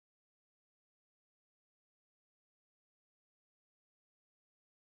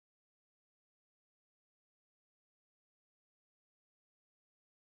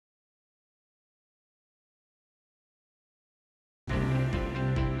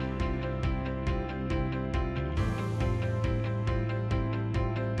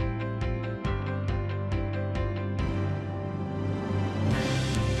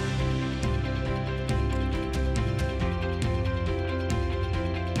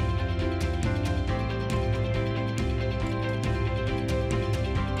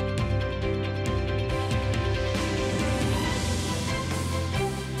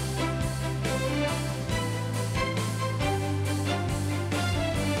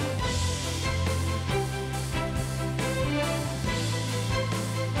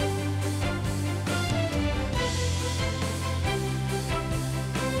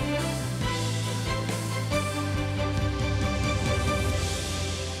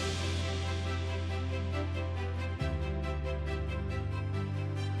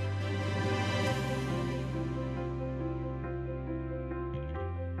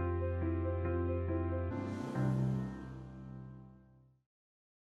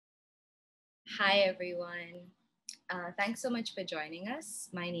Hi, everyone. Thanks so much for joining us.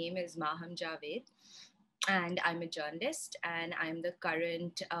 My name is Maham Javaid, and I'm a journalist, and I'm the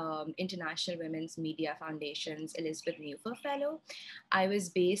current International Women's Media Foundation's Elizabeth Newfer Fellow. I was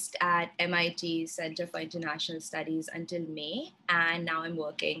based at MIT Center for International Studies until May, and now I'm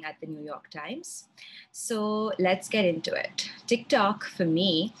working at the New York Times. So let's get into it. TikTok, for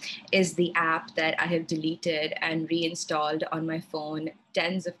me, is the app that I have deleted and reinstalled on my phone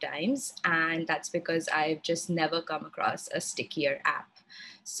tens of times, and that's because I've just never come across a stickier app.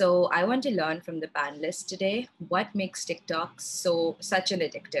 So I want to learn from the panelists today what makes TikTok such an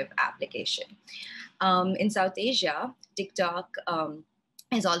addictive application. In South Asia, TikTok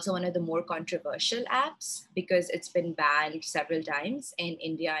is also one of the more controversial apps because it's been banned several times in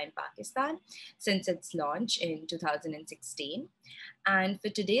India and Pakistan since its launch in 2016. And for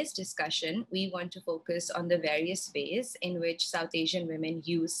today's discussion, we want to focus on the various ways in which South Asian women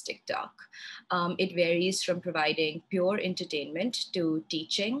use TikTok. It varies from providing pure entertainment to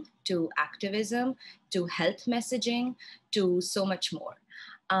teaching, to activism, to health messaging, to so much more.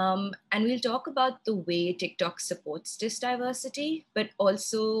 And we'll talk about the way TikTok supports this diversity, but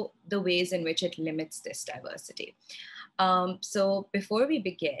also the ways in which it limits this diversity. So before we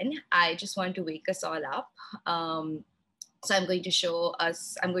begin, I just want to wake us all up. So I'm going to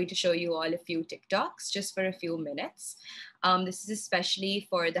show you all a few TikToks just for a few minutes. This is especially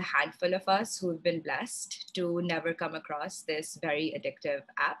for the handful of us who've been blessed to never come across this very addictive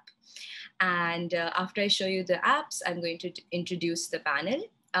app. And after I show you the apps, I'm going to introduce the panel.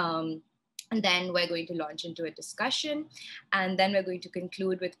 And then we're going to launch into a discussion. And then we're going to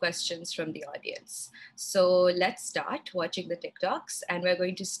conclude with questions from the audience. So let's start watching the TikToks. And we're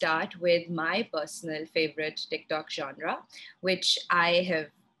going to start with my personal favorite TikTok genre, which I have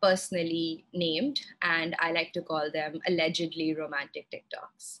personally named, and I like to call them allegedly romantic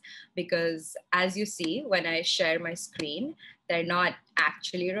TikToks. Because as you see, when I share my screen, they're not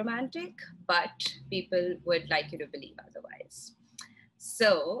actually romantic, but people would like you to believe otherwise.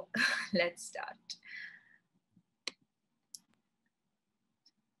 So let's start.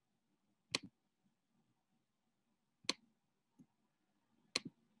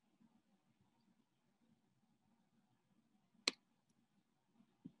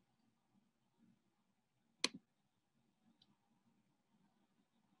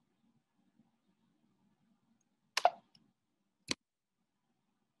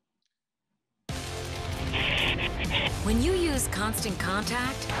 When you use Constant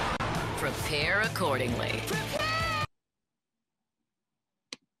Contact, prepare accordingly.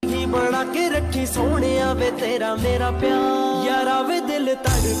 बड़ा के रखी सोनिया वे तेरा मेरा प्यार यारा वे दिल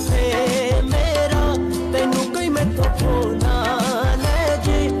तड़पे मेरा तेनू कोई मैथों खोना ले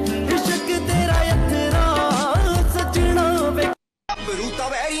जे इश्क तेरा यथरा सजना वे बरूता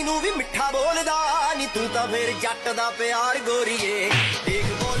वैरी नू भी मिठा बोलदा नी तू तां फिर जट दा प्यार गोरीए देख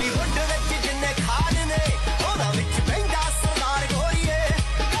बॉलीवुड विच जिन्ने खान ने ओदा विच पैंदा सरदार गोरीए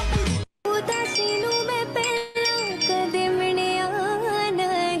उदासी नू मैं पहला कदे मिलिया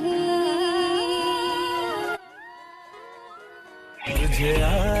तुझे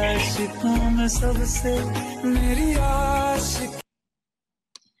आशिकों में सबसे मेरी आशिक.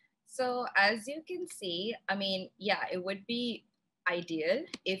 So as you can see, I mean, yeah, it would be ideal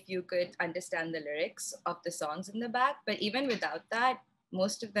if you could understand the lyrics of the songs in the back, but even without that,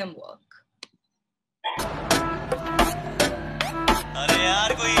 most of them work. अरे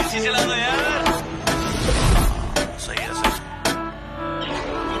यार कोई AC चला दो यार सही है सही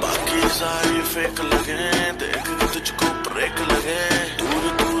बाकी सारी फेक लगे देख के तुझको ब्रेक लगे दूर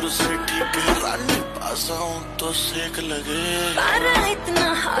दूर से ठीक है रानी पास आऊं तो सेक लगे पारा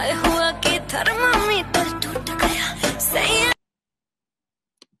इतना हाई हुआ कि थर्मामीटर टूट गया सही है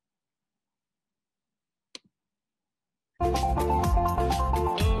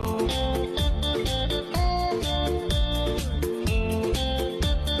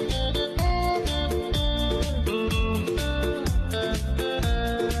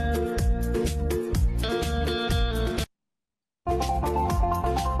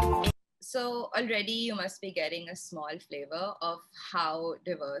So already you must be getting a small flavor of how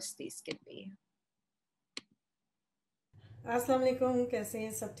diverse these can be. अस्सलाम वालेकुम, कैसे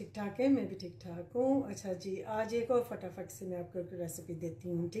हैं सब? ठीक ठाक है, मैं भी ठीक ठाक हूँ. अच्छा जी, आज एक और फटाफट से मैं आपको एक रेसिपी देती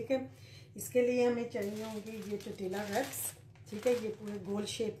हूँ. ठीक है, इसके लिए हमें चाहिए होंगे ये टोटेला रैप्स. ठीक है, ये पूरे गोल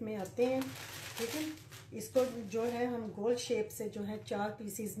शेप में आते हैं. ठीक है, इसको जो है हम गोल शेप से जो है 4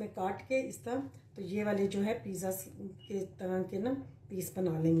 पीसीज में काट के इस तरह, तो ये वाले जो है पिज़्ज़ा के तरह के ना पीस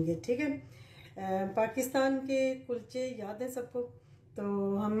बना लेंगे. ठीक है, पाकिस्तान के कुलचे याद हैं सबको, तो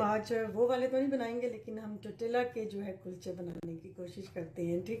हम आज वो वाले तो नहीं बनाएंगे, लेकिन हम टोटेला के जो है कुलचे बनाने की कोशिश करते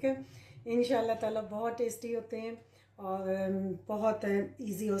हैं, ठीक है। इंशाल्लाह ताला बहुत टेस्टी होते हैं और बहुत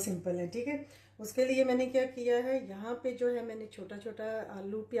इजी और सिंपल है, ठीक है। उसके लिए मैंने क्या किया है, यहाँ पे जो है मैंने छोटा छोटा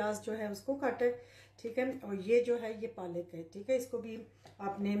आलू प्याज जो है उसको काटा है, ठीक है। और ये जो है ये पालक है, ठीक है। इसको भी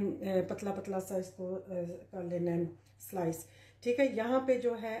आपने पतला पतला सा इसको कर लेना है स्लाइस, ठीक है। यहाँ पे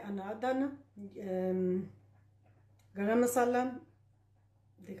जो है अनारदाना, गरम मसाला,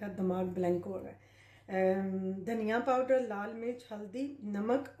 देखा दिमाग ब्लैंक हो रहा है, धनिया पाउडर, लाल मिर्च, हल्दी,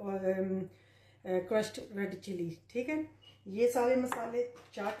 नमक और क्रश्ड रेड चिली, ठीक है। ये सारे मसाले,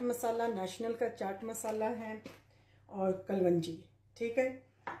 चाट मसाला, नेशनल का चाट मसाला है, और कलवंजी, ठीक है,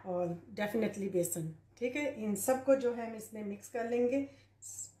 और डेफिनेटली बेसन, ठीक है। इन सब को जो है हम इसमें मिक्स कर लेंगे।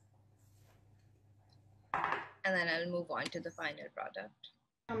 And then I'll move on to the final product.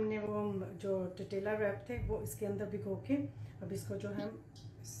 हमने वो जो टोटेला रैप थे वो इसके अंदर भिगो के अब इसको जो है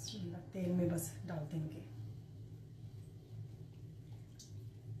तेल में बस डाल देंगे।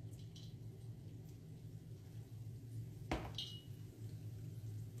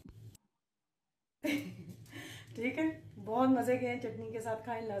 ठीक है, बहुत मज़े के हैं, चटनी के साथ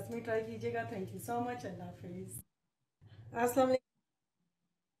खाएं, लाजमी ट्राई कीजिएगा। थैंक यू सो मच, अल्लाह हाफिज़, अस्सलाम वालेकुम।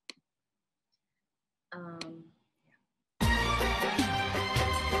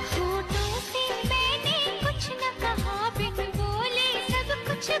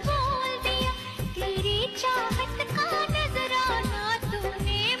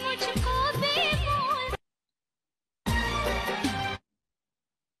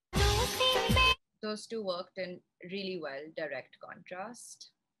 Those two worked in really well, direct contrast.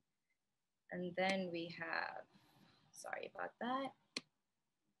 And then we have, sorry about that.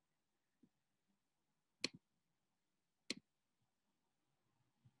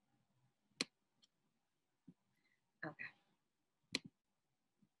 Okay.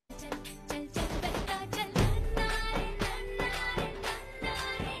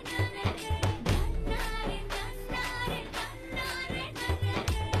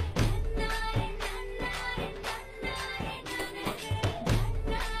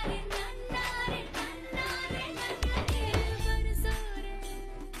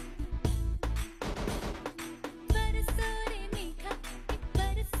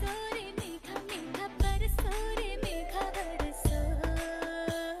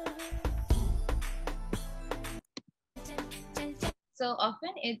 So often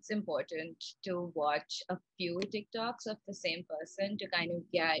it's important to watch a few TikToks of the same person to kind of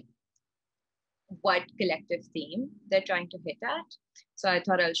get what collective theme they're trying to hit at. So I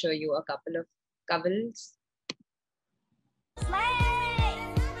thought I'll show you a couple of couples.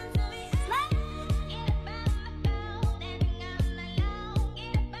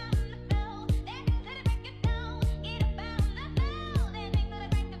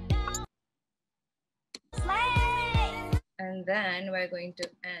 And then we're going to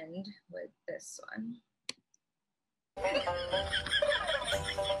end with this one.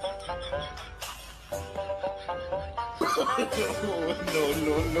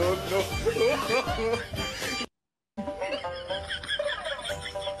 No.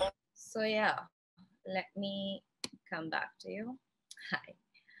 So yeah, let me come back to you. Hi.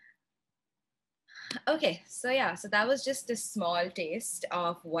 Okay, so yeah, so that was just a small taste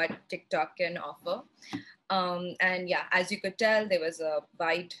of what TikTok can offer. And yeah, as you could tell, there was a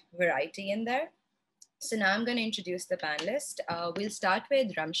wide variety in there. So now I'm going to introduce the panelists. We'll start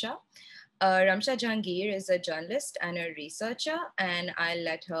with Ramsha. Ramsha Jahangir is a journalist and a researcher, and I'll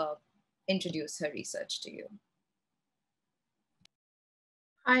let her introduce her research to you.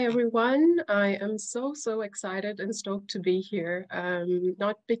 Hi, everyone. I am so excited and stoked to be here.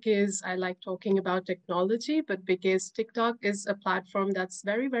 Not because I like talking about technology, but because TikTok is a platform that's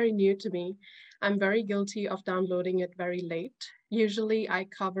very new to me. I'm very guilty of downloading it very late. Usually I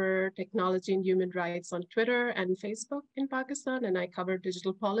cover technology and human rights on Twitter and Facebook in Pakistan, and I cover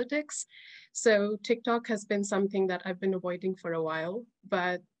digital politics. So TikTok has been something that I've been avoiding for a while,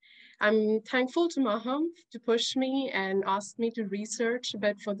 but I'm thankful to Maham to push me and ask me to research a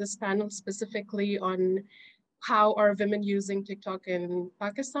bit for this panel specifically on how are women using TikTok in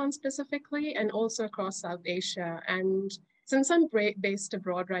Pakistan specifically and also across South Asia. And since I'm based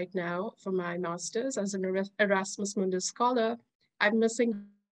abroad right now for my master's as an Erasmus Mundus scholar, I'm missing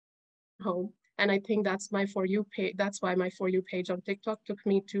home. And I think that's my For You page. That's why my For You page on TikTok took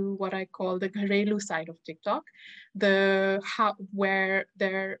me to what I call the Gharelu side of TikTok, where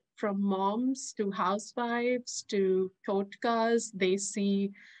they're from moms to housewives to totkas. They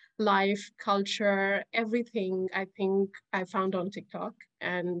see life, culture, everything I think I found on TikTok.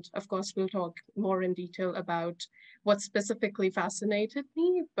 And of course, we'll talk more in detail about what specifically fascinated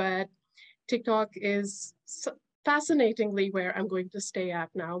me, but TikTok is fascinatingly where I'm going to stay at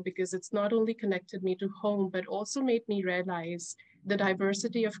now, because it's not only connected me to home, but also made me realize the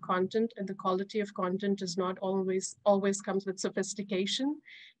diversity of content and the quality of content is not always comes with sophistication,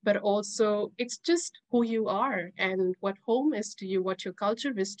 but also it's just who you are and what home is to you, what your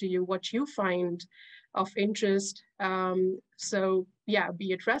culture is to you, what you find of interest. So yeah,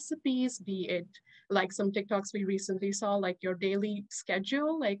 be it recipes, be it like some TikToks we recently saw, like your daily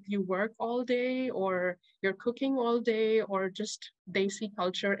schedule, like you work all day or you're cooking all day, or just Desi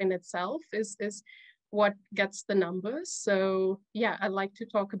culture in itself is what gets the numbers. So yeah, I'd like to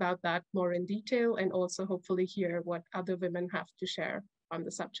talk about that more in detail and also hopefully hear what other women have to share on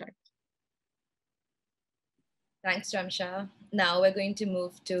the subject. Thanks, Ramsha. Now we're going to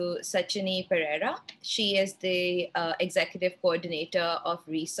move to Sachini Perera. She is the executive coordinator of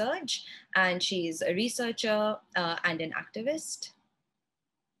RESURJ, and she's a researcher and an activist.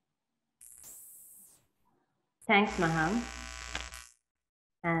 Thanks, Maham.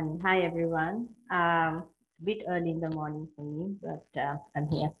 And hi, everyone. A bit early in the morning for me, but I'm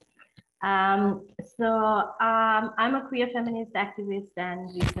here. I'm a queer feminist activist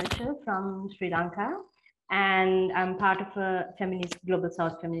and researcher from Sri Lanka. And I'm part of a global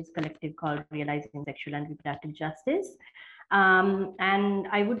South feminist collective called Realizing Sexual and Reproductive Justice. And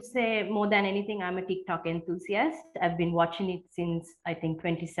I would say more than anything, I'm a TikTok enthusiast. I've been watching it since I think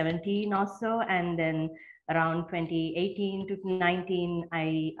 2017 or so. And then around 2018 to 19,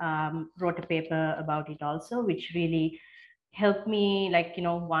 I wrote a paper about it also, which really helped me, like,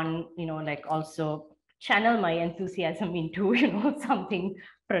 like also channel my enthusiasm into, something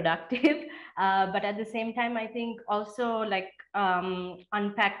productive. But at the same time, I think also like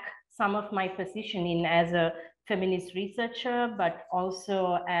unpack some of my positioning as a feminist researcher, but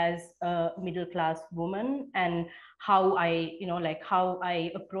also as a middle-class woman, and how I, how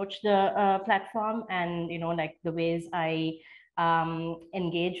I approach the platform, and, like the ways I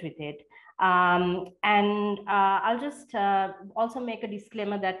engage with it. And I'll just also make a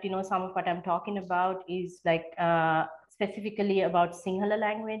disclaimer that, some of what I'm talking about is like specifically about Sinhala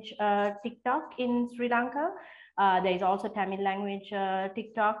language TikTok in Sri Lanka. There is also Tamil language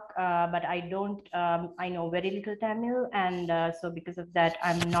TikTok, but I know very little Tamil. And so because of that,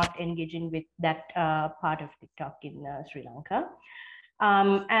 I'm not engaging with that part of TikTok in Sri Lanka.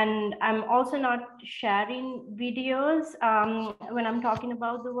 And I'm also not sharing videos when I'm talking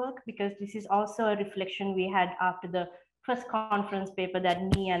about the work, because this is also a reflection we had after the first conference paper that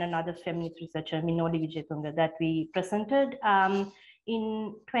me and another feminist researcher, Minoli Vijayatunga, that we presented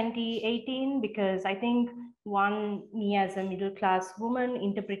in 2018, because I think me as a middle class woman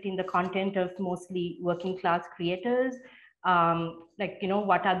interpreting the content of mostly working class creators, like,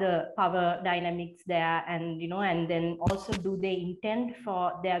 what are the power dynamics there, and, and then also do they intend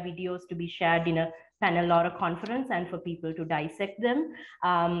for their videos to be shared in a panel or a conference and for people to dissect them.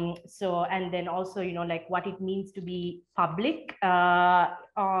 And then also, like what it means to be public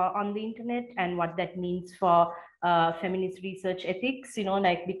on the internet, and what that means for feminist research ethics,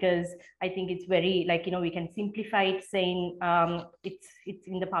 like, because I think it's very, like, we can simplify it saying it's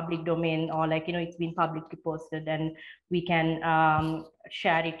in the public domain, or like, it's been publicly posted and we can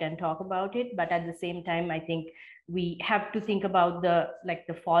share it and talk about it. But at the same time, I think we have to think about the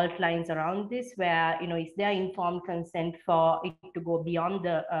fault lines around this, where, is there informed consent for it to go beyond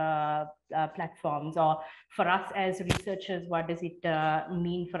the platforms, or for us as researchers, what does it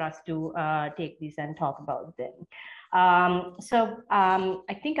mean for us to take this and talk about them?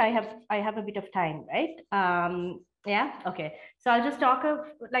 I think I have a bit of time, right? Yeah, okay. So I'll just talk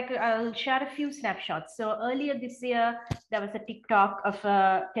I'll share a few snapshots. So earlier this year, there was a TikTok of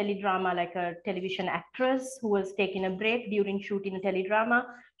a teledrama, like a television actress who was taking a break during shooting a teledrama.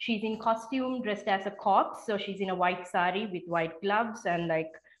 She's in costume, dressed as a corpse. So she's in a white sari with white gloves and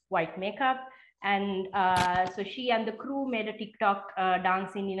like white makeup. And so she and the crew made a TikTok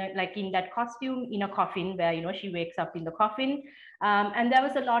dancing in that costume in a coffin, where, she wakes up in the coffin. And there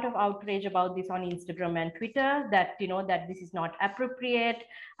was a lot of outrage about this on Instagram and Twitter, that, that this is not appropriate.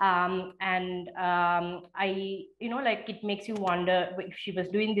 It makes you wonder if she was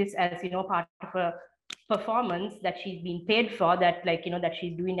doing this as, part of a performance that she's been paid for, that that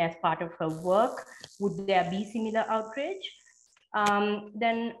she's doing as part of her work. Would there be similar outrage?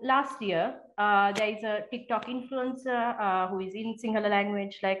 Then last year, there is a TikTok influencer who is in Sinhala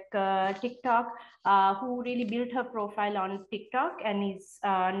language, like TikTok, who really built her profile on TikTok, and is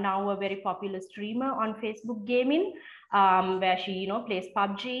now a very popular streamer on Facebook gaming, where she, plays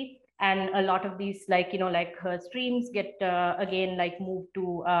PUBG. And a lot of these, like, like her streams get again, like moved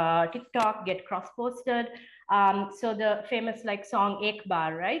to TikTok, get cross-posted. So the famous like song Ek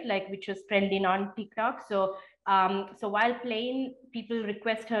Bar, right? Like, which was trending on TikTok. So while playing, people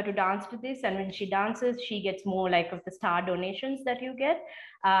request her to dance to this, and when she dances, she gets more like of the star donations that you get.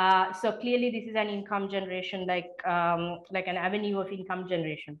 So clearly this is an income generation, like an avenue of income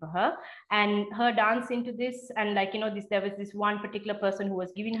generation for her. And her dance into this, and like, there was this one particular person who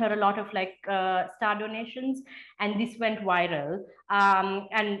was giving her a lot of like star donations, and this went viral.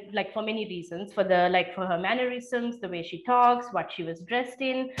 And like for many reasons, for her mannerisms, the way she talks, what she was dressed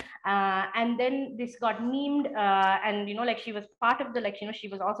in, and then this got memed, and like she was part of the, like, she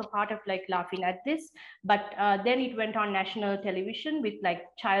was also part of like laughing at this. But then it went on national television with like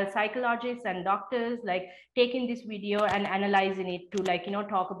child psychologists and doctors like taking this video and analyzing it to like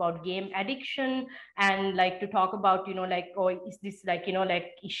talk about game addiction, and like to talk about like, oh, is this like like,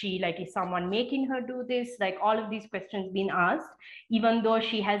 is she like, is someone making her do this? Like all of these questions being asked, even though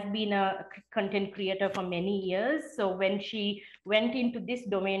she has been a content creator for many years. So when she went into this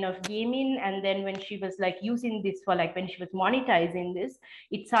domain of gaming, and then when she was like using this for like, when she was monetizing this,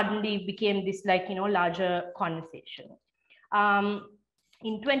 it suddenly became this like larger conversation.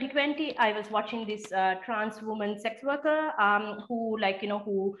 In 2020, I was watching this trans woman sex worker who like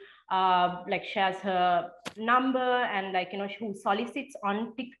like shares her number, and like who solicits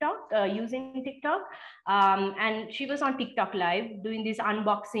on TikTok, using TikTok, and she was on TikTok live doing this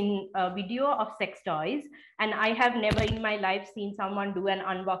unboxing video of sex toys. And I have never in my life seen someone do an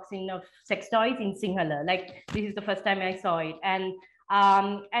unboxing of sex toys in Sinhala. Like, this is the first time I saw it. And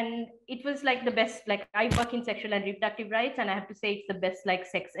it was like the best, like, I work in sexual and reproductive rights, and I have to say it's the best like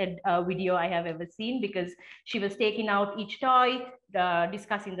sex ed video I have ever seen, because she was taking out each toy,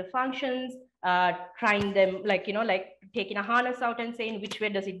 discussing the functions, trying them, like like taking a harness out and saying which way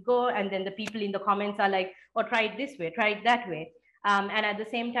does it go, and then the people in the comments are like, oh, try it this way, try it that way. And at the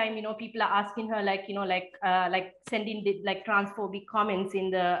same time, people are asking her like like sending the like transphobic comments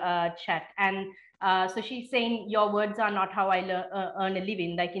in the chat. And so she's saying, your words are not how I earn a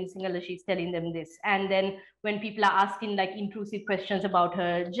living, like in Sinhala, she's telling them this. And then when people are asking like intrusive questions about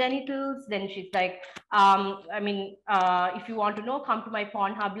her genitals, then she's like, I mean, if you want to know, come to my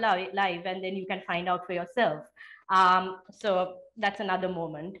Pornhub live, and then you can find out for yourself. So that's another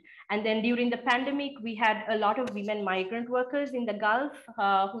moment. And then during the pandemic, we had a lot of women migrant workers in the Gulf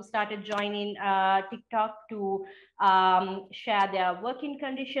who started joining TikTok to share their working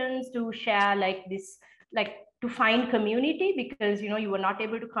conditions, to share like this, like to find community, because you were not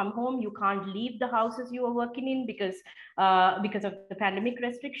able to come home, you can't leave the houses you were working in because of the pandemic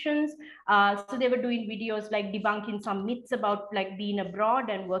restrictions. So they were doing videos like debunking some myths about like being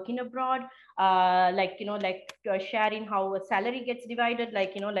abroad and working abroad, like sharing how a salary gets divided,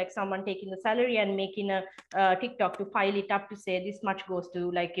 like like someone taking the salary and making a TikTok to pile it up to say this much goes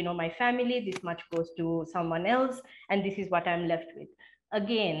to like my family, this much goes to someone else, and this is what I'm left with.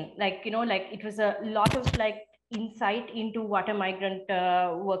 Again, like like it was a lot of like insight into what a migrant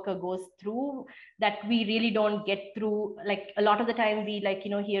worker goes through that we really don't get through. Like a lot of the time we like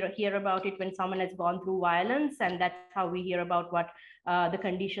hear about it when someone has gone through violence, and that's how we hear about what the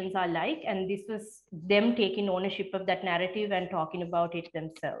conditions are like. And this was them taking ownership of that narrative and talking about it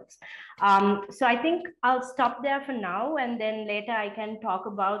themselves. So I think I'll stop there for now, and then later I can talk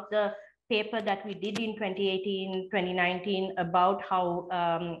about the paper that we did in 2018, 2019 about how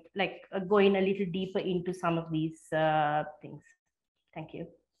like going a little deeper into some of these things. Thank you.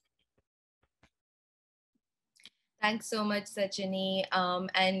 Thanks so much, Sachini.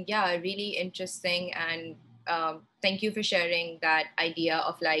 And yeah, really interesting. And thank you for sharing that idea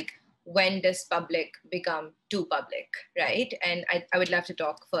of like, when does public become too public, right? And I would love to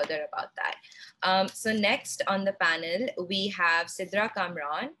talk further about that. So next on the panel, we have Sidra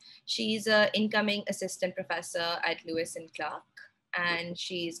Kamran. She's an incoming assistant professor at Lewis and Clark, and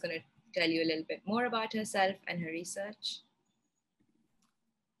she's going to tell you a little bit more about herself and her research.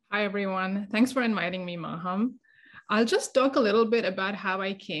 Hi, everyone. Thanks for inviting me, Maham. I'll just talk a little bit about how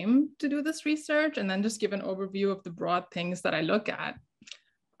I came to do this research, and then just give an overview of the broad things that I look at.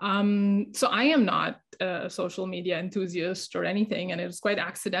 So I am not a social media enthusiast or anything, and it was quite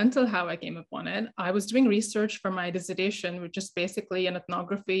accidental how I came upon it. I was doing research for my dissertation, which is basically an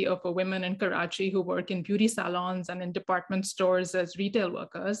ethnography of women in Karachi who work in beauty salons and in department stores as retail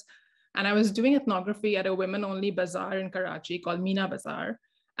workers. And I was doing ethnography at a women-only bazaar in Karachi called Meena Bazaar.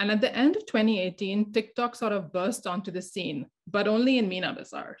 And at the end of 2018, TikTok sort of burst onto the scene, but only in Meena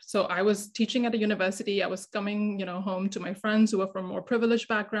Bazaar. So I was teaching at a university. I was coming, home to my friends who were from more privileged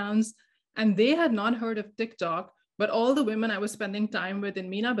backgrounds, and they had not heard of TikTok, but all the women I was spending time with in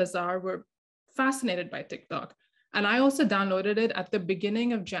Meena Bazaar were fascinated by TikTok. And I also downloaded it at the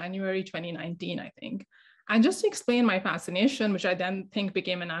beginning of January 2019, I think. And just to explain my fascination, which I then think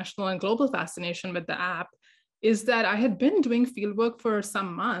became a national and global fascination with the app, is that I had been doing fieldwork for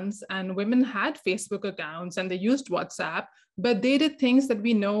some months and women had Facebook accounts and they used WhatsApp, but they did things that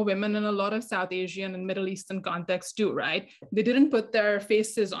we know women in a lot of South Asian and Middle Eastern contexts do, right? They didn't put their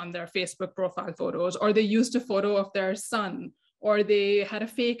faces on their Facebook profile photos, or they used a photo of their son, or they had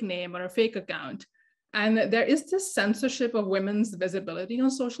a fake name or a fake account. And there is this censorship of women's visibility on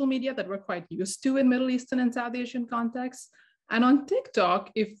social media that we're quite used to in Middle Eastern and South Asian contexts. And on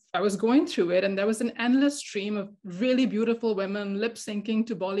TikTok, if I was going through it and there was an endless stream of really beautiful women lip syncing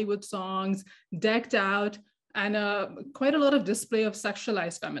to Bollywood songs, decked out, and quite a lot of display of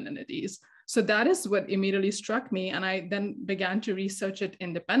sexualized femininities. So that is what immediately struck me. And I then began to research it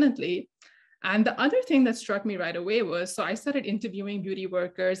independently. And the other thing that struck me right away was, so I started interviewing beauty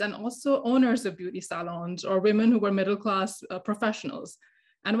workers and also owners of beauty salons or women who were middle-class professionals.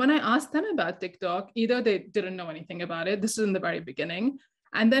 And when I asked them about TikTok, either they didn't know anything about it, this is in the very beginning.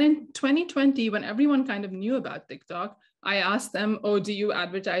 And then in 2020, when everyone kind of knew about TikTok, I asked them, oh, do you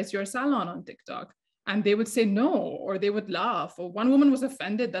advertise your salon on TikTok? And they would say no, or they would laugh. Or one woman was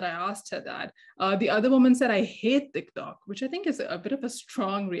offended that I asked her that. The other woman said, I hate TikTok, which I think is a bit of a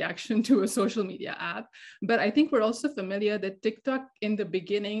strong reaction to a social media app. But I think we're also familiar that TikTok in the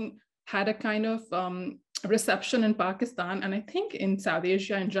beginning had a kind of reception in Pakistan, and I think in South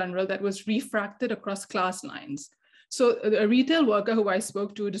Asia in general, that was refracted across class lines. So a retail worker who I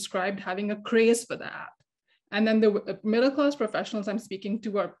spoke to described having a craze for the app. And then the middle-class professionals I'm speaking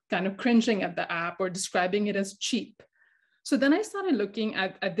to are kind of cringing at the app or describing it as cheap. So then I started looking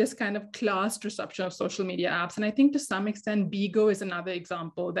at this kind of class reception of social media apps. And I think to some extent, Bigo is another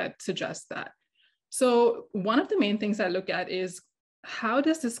example that suggests that. So one of the main things I look at is, how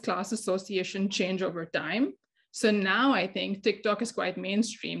does this class association change over time? So now I think TikTok is quite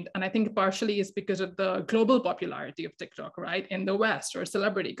mainstreamed. And I think partially is because of the global popularity of TikTok, right, in the West, or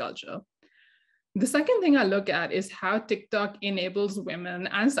celebrity culture. The second thing I look at is how TikTok enables women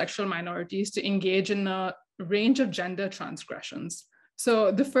and sexual minorities to engage in a range of gender transgressions.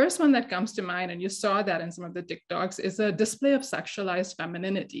 So the first one that comes to mind, and you saw that in some of the TikToks, is a display of sexualized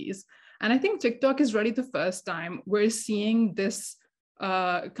femininities. And I think TikTok is really the first time we're seeing this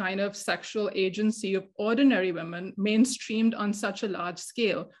kind of sexual agency of ordinary women mainstreamed on such a large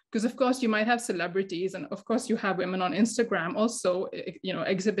scale. Because of course you might have celebrities, and of course you have women on Instagram also,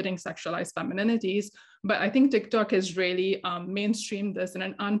 exhibiting sexualized femininities. But I think TikTok has really mainstreamed this in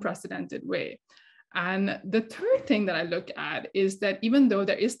an unprecedented way. And the third thing that I look at is that even though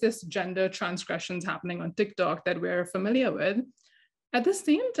there is this gender transgressions happening on TikTok that we're familiar with, at the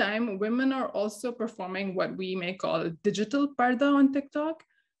same time, women are also performing what we may call digital parda on TikTok.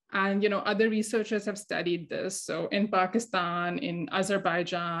 And other researchers have studied this. So in Pakistan, in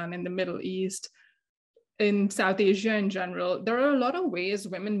Azerbaijan, in the Middle East, in South Asia in general, there are a lot of ways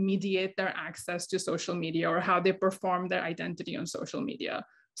women mediate their access to social media or how they perform their identity on social media.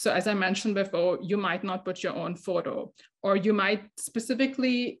 So as I mentioned before, you might not put your own photo, or you might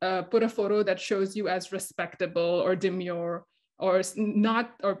specifically put a photo that shows you as respectable or demure, or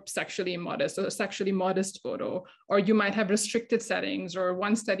not, or sexually immodest, or a sexually modest photo, or you might have restricted settings, or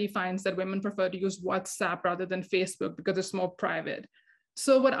one study finds that women prefer to use WhatsApp rather than Facebook because it's more private.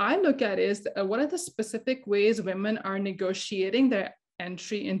 So what I look at is what are the specific ways women are negotiating their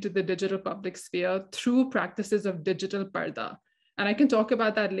entry into the digital public sphere through practices of digital parda. And I can talk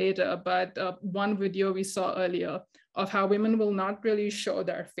about that later, but one video we saw earlier of how women will not really show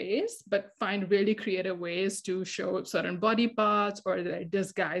their face, but find really creative ways to show certain body parts or their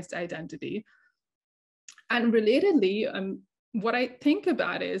disguised identity. And relatedly, what I think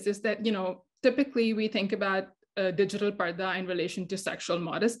about is that, typically we think about digital parda in relation to sexual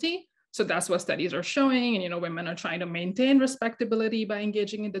modesty. So that's what studies are showing. And, women are trying to maintain respectability by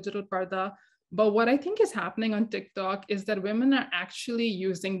engaging in digital parda. But what I think is happening on TikTok is that women are actually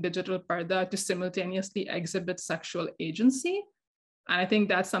using digital parda to simultaneously exhibit sexual agency. And I think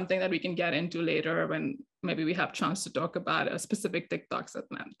that's something that we can get into later when maybe we have a chance to talk about a specific TikTok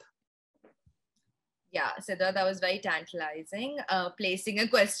segment. Yeah, Sidra, that was very tantalizing, placing a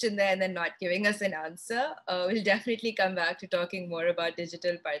question there and then not giving us an answer. We'll definitely come back to talking more about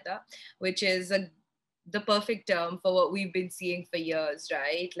digital parda, which is the perfect term for what we've been seeing for years,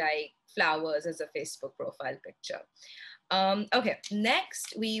 right? Like flowers as a Facebook profile picture. Okay,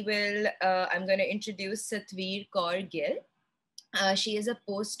 next I'm going to introduce Satveer Kaur-Gill. She is a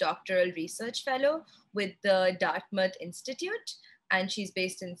postdoctoral research fellow with the Dartmouth Institute, and she's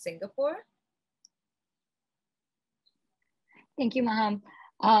based in Singapore. Thank you, Maham.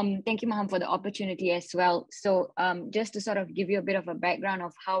 Thank you, Maham, for the opportunity as well. So just to sort of give you a bit of a background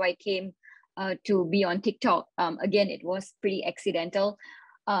of how I came to be on TikTok. Again, it was pretty accidental.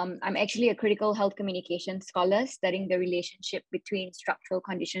 I'm actually a critical health communication scholar studying the relationship between structural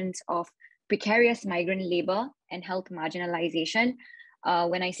conditions of precarious migrant labor and health marginalization.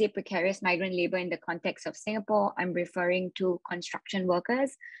 When I say precarious migrant labor in the context of Singapore, I'm referring to construction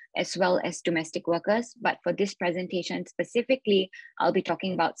workers as well as domestic workers. But for this presentation specifically, I'll be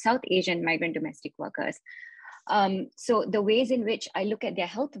talking about South Asian migrant domestic workers. So the ways in which I look at their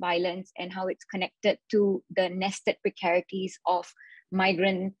health violence and how it's connected to the nested precarities of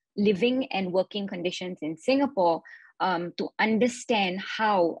migrant living and working conditions in Singapore, to understand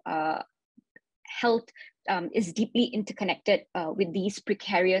how health is deeply interconnected with these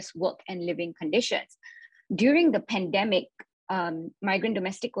precarious work and living conditions. During the pandemic, migrant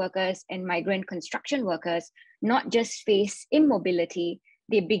domestic workers and migrant construction workers not just face immobility,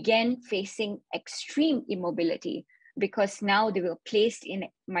 they began facing extreme immobility because now they were placed in,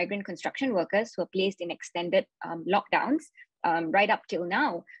 migrant construction workers were placed in extended lockdowns. Right up till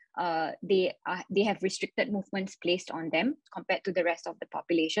now, they have restricted movements placed on them compared to the rest of the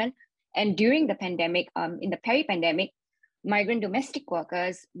population. And during the pandemic, in the peri-pandemic, migrant domestic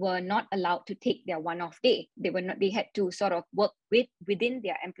workers were not allowed to take their one-off day. They had to sort of work within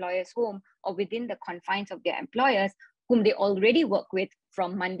their employer's home or within the confines of their employers, whom they already work with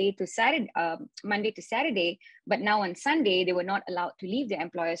from Monday to Saturday. But now on Sunday, they were not allowed to leave their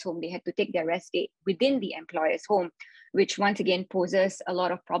employer's home. They had to take their rest day within the employer's home, which once again poses a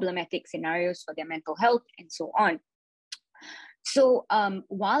lot of problematic scenarios for their mental health and so on. So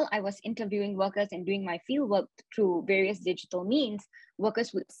while I was interviewing workers and doing my fieldwork through various digital means,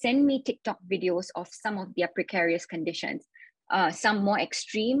 workers would send me TikTok videos of some of their precarious conditions, some more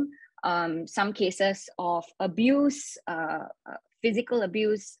extreme, some cases of abuse, physical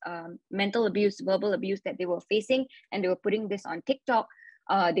abuse, mental abuse, verbal abuse that they were facing, and they were putting this on TikTok.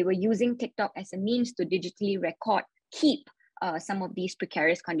 They were using TikTok as a means to digitally keep some of these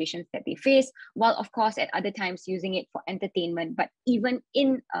precarious conditions that they face, while of course at other times using it for entertainment. But even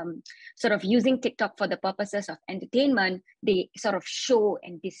in sort of using TikTok for the purposes of entertainment, they sort of show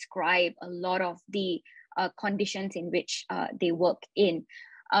and describe a lot of the conditions in which they work in.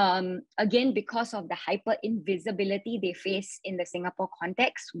 Again, because of the hyper invisibility they face in the Singapore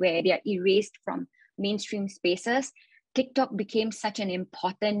context, where they are erased from mainstream spaces, TikTok became such an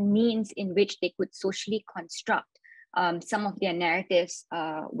important means in which they could socially construct some of their narratives,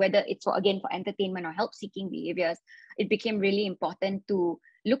 whether it's for entertainment or help-seeking behaviors. It became really important to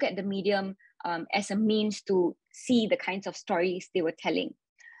look at the medium as a means to see the kinds of stories they were telling.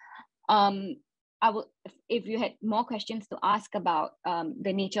 If you had more questions to ask about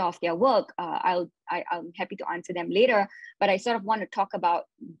the nature of their work, I'm happy to answer them later, but I sort of want to talk about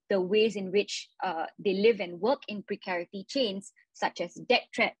the ways in which they live and work in precarity chains, such as death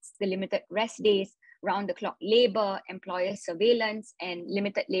threats, the limited rest days, round-the-clock labor, employer surveillance, and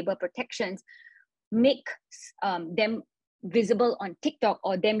limited labor protections make them visible on TikTok,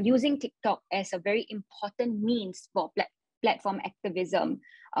 or them using TikTok as a very important means for platform activism,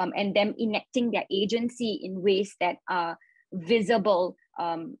 and them enacting their agency in ways that are visible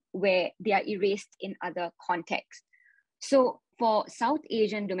where they are erased in other contexts. So for South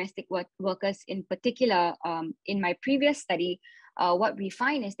Asian domestic workers in particular, in my previous study, what we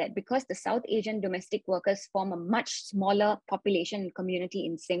find is that because the South Asian domestic workers form a much smaller population and community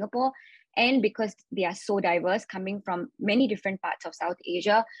in Singapore, and because they are so diverse, coming from many different parts of South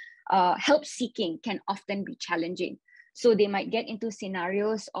Asia, help seeking can often be challenging. So they might get into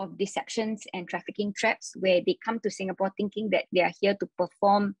scenarios of deceptions and trafficking traps where they come to Singapore thinking that they are here to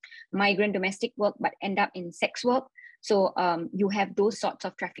perform migrant domestic work, but end up in sex work. So you have those sorts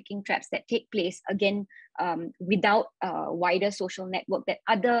of trafficking traps that take place, again, without a wider social network that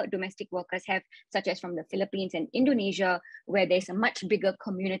other domestic workers have, such as from the Philippines and Indonesia, where there's a much bigger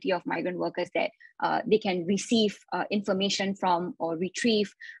community of migrant workers that they can receive information from or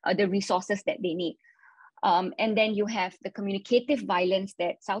retrieve the resources that they need. And then you have the communicative violence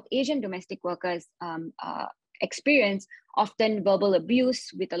that South Asian domestic workers experience, often verbal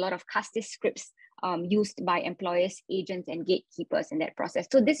abuse with a lot of caste scripts used by employers, agents, and gatekeepers in that process.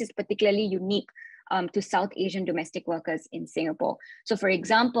 So this is particularly unique to South Asian domestic workers in Singapore. So for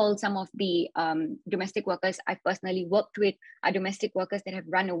example, some of the domestic workers I've personally worked with are domestic workers that have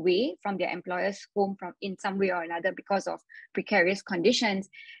run away from their employer's home in some way or another because of precarious conditions.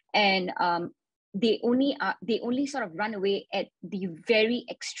 And they only sort of run away at the very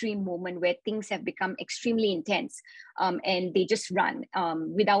extreme moment where things have become extremely intense, and they just run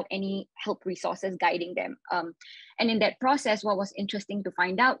without any help resources guiding them. And in that process, what was interesting to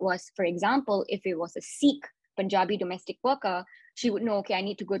find out was, for example, if it was a Sikh Punjabi domestic worker, she would know, okay, I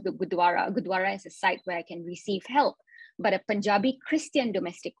need to go to the Gurdwara. Gurdwara is a site where I can receive help. But a Punjabi Christian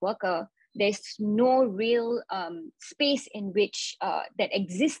domestic worker, there's no real space in which that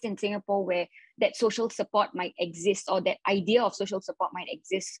exists in Singapore where that social support might exist, or that idea of social support might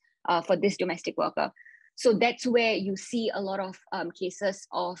exist for this domestic worker. So that's where you see a lot of cases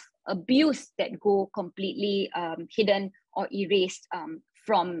of abuse that go completely hidden or erased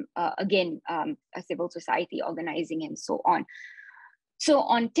from, again, a civil society organizing and so on. So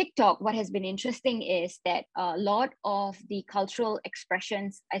on TikTok, what has been interesting is that a lot of the cultural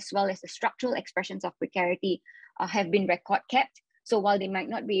expressions, as well as the structural expressions of precarity, have been record kept. So while they might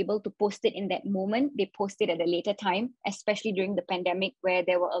not be able to post it in that moment, they post it at a later time, especially during the pandemic where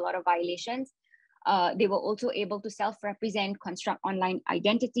there were a lot of violations. They were also able to self-represent, construct online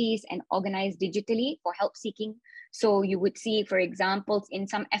identities, and organize digitally for help seeking. So you would see, for example, in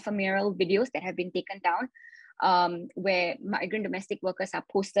some ephemeral videos that have been taken down, where migrant domestic workers are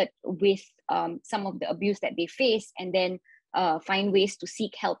posted with some of the abuse that they face, and then find ways to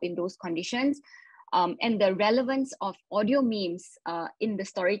seek help in those conditions. And the relevance of audio memes in the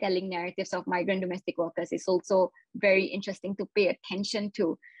storytelling narratives of migrant domestic workers is also very interesting to pay attention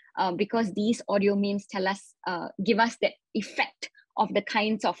to, because these audio memes tell us, give us the effect of the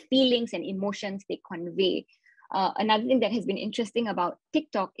kinds of feelings and emotions they convey. Another thing that has been interesting about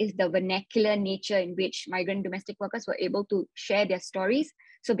TikTok is the vernacular nature in which migrant domestic workers were able to share their stories.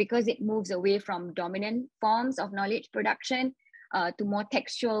 So because it moves away from dominant forms of knowledge production to more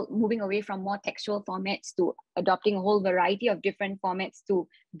textual, moving away from more textual formats to adopting a whole variety of different formats to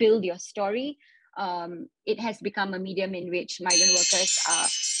build your story, it has become a medium in which migrant workers are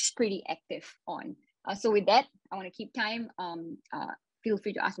pretty active on. So with that, I want to keep time. Feel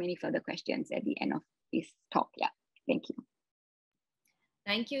free to ask me any further questions at the end of this talk. Yeah, thank you.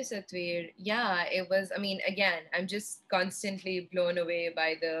 Thank you, Satveer. Yeah, it was, I mean, again, I'm just constantly blown away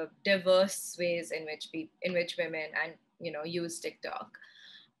by the diverse ways in which women and, you know, use TikTok.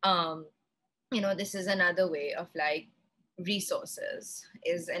 You know, this is another way of like resources,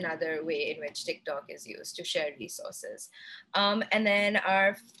 is another way in which TikTok is used to share resources. And then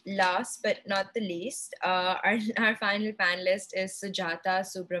our last but not the least, our final panelist is Sujatha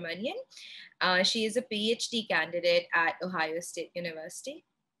Subramanian. She is a PhD candidate at Ohio State University.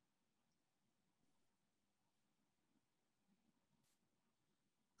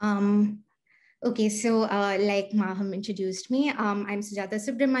 Okay, so like Maham introduced me, I'm Sujatha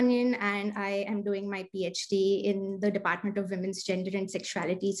Subramanian, and I am doing my PhD in the Department of Women's Gender and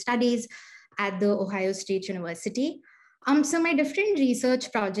Sexuality Studies at the Ohio State University. So my different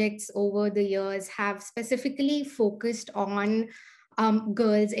research projects over the years have specifically focused on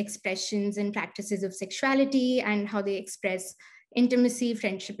girls' expressions and practices of sexuality and how they express intimacy,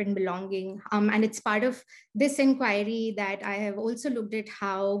 friendship, and belonging. And it's part of this inquiry that I have also looked at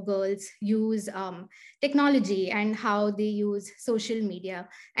how girls use technology and how they use social media.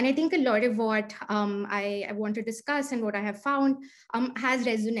 And I think a lot of what I want to discuss and what I have found has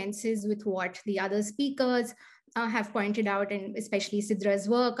resonances with what the other speakers have pointed out, and especially Sidra's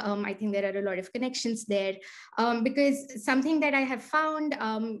work. I think there are a lot of connections there, because something that I have found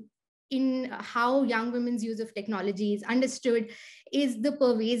in how young women's use of technology is understood is the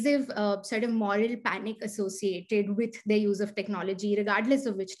pervasive sort of moral panic associated with their use of technology, regardless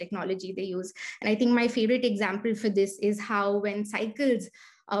of which technology they use. And I think my favorite example for this is how when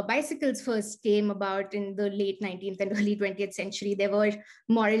bicycles first came about in the late 19th and early 20th century, there were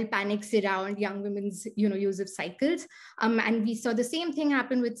moral panics around young women's use of cycles. And we saw the same thing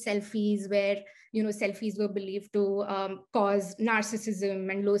happen with selfies, where selfies were believed to cause narcissism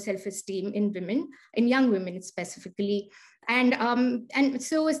and low self-esteem in women, in young women specifically. And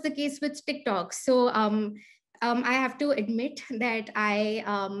so is the case with TikTok. So I have to admit that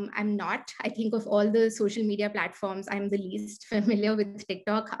I'm not, I think of all the social media platforms, I'm the least familiar with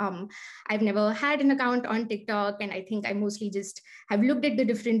TikTok. I've never had an account on TikTok, and I think I mostly just have looked at the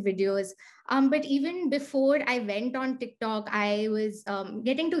different videos. But even before I went on TikTok, I was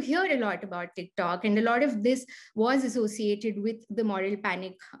getting to hear a lot about TikTok, and a lot of this was associated with the moral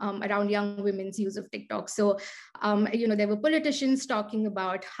panic around young women's use of TikTok. So, there were politicians talking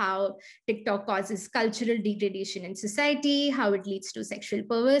about how TikTok causes cultural degradation in society, how it leads to sexual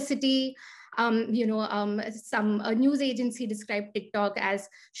perversity, A news agency described TikTok as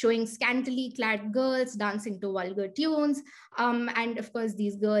showing scantily clad girls dancing to vulgar tunes. And of course,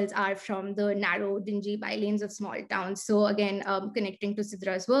 these girls are from the narrow, dingy bylanes of small towns. So again, connecting to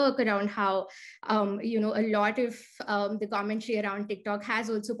Sidra's work around how, a lot of the commentary around TikTok has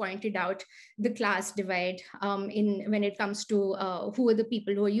also pointed out the class divide when it comes to who are the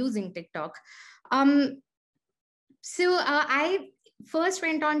people who are using TikTok. I first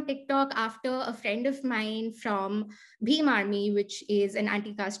went on TikTok after a friend of mine from Bhim Army, which is an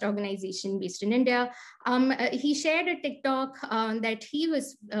anti-caste organization based in India. He shared a TikTok that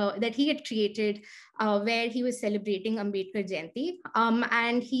he had created where he was celebrating Ambedkar Jayanti,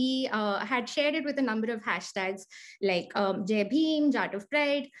 and he had shared it with a number of hashtags like Jai Bhim, Jat of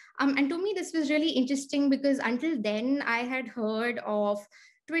Pride. And to me, this was really interesting because until then I had heard of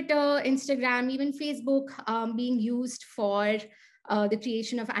Twitter, Instagram, even Facebook being used for the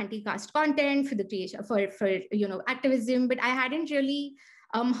creation of anti-caste content, for the creation for activism, but I hadn't really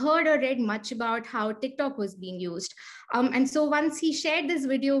heard or read much about how TikTok was being used. And so once he shared this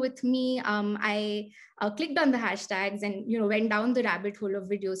video with me, I clicked on the hashtags and went down the rabbit hole of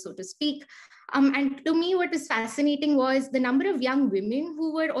videos, so to speak. And to me, what was fascinating was the number of young women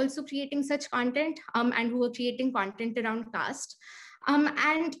who were also creating such content and who were creating content around caste.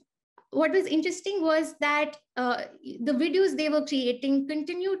 And what was interesting was that the videos they were creating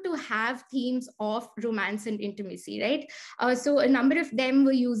continued to have themes of romance and intimacy, right? So a number of them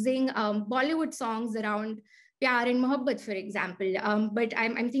were using Bollywood songs around Pyar and Mohabbat, for example. But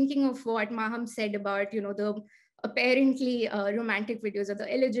I'm thinking of what Maham said about, the apparently romantic videos or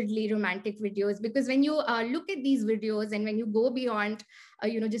the allegedly romantic videos, because when you look at these videos and when you go beyond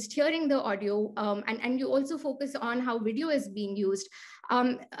just hearing the audio and you also focus on how video is being used,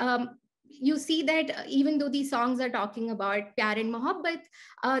 you see that even though these songs are talking about Pyar and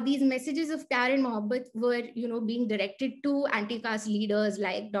Mohabbat, these messages of Pyar and Mohabbat were being directed to anti-caste leaders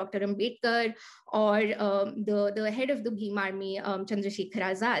like Dr. Ambedkar or the head of the Bhim Army,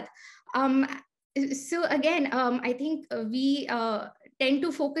 Chandrasekhar Azad. So again, I think we tend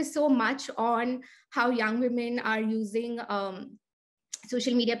to focus so much on how young women are using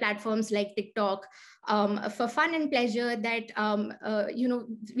social media platforms like TikTok for fun and pleasure that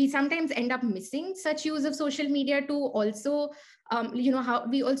we sometimes end up missing such use of social media to also how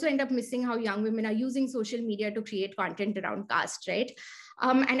we also end up missing how young women are using social media to create content around caste, right?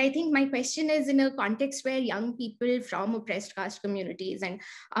 And I think my question is in a context where young people from oppressed caste communities and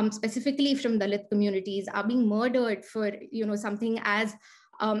specifically from Dalit communities are being murdered for something as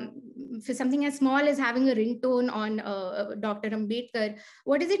small as having a ringtone on Dr. Ambedkar.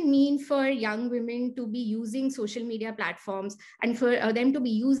 What does it mean for young women to be using social media platforms and for them to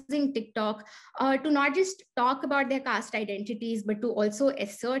be using TikTok to not just talk about their caste identities, but to also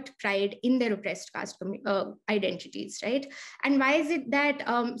assert pride in their oppressed caste identities, right? And why is it that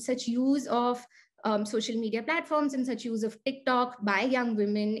such use of social media platforms and such use of TikTok by young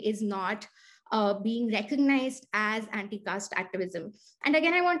women is not being recognized as anti-caste activism? And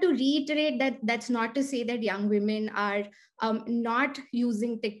again, I want to reiterate that that's not to say that young women are not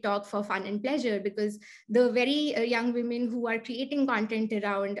using TikTok for fun and pleasure, because the very young women who are creating content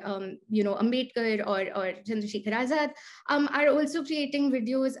around, Ambedkar or Chandrasekhar Azad are also creating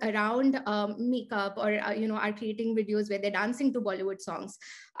videos around makeup or, are creating videos where they're dancing to Bollywood songs.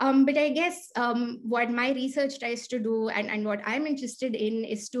 But I guess what my research tries to do and what I'm interested in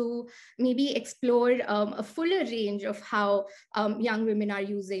is to maybe explore a fuller range of how young women are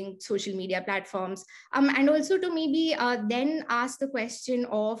using social media platforms, and also to maybe then ask the question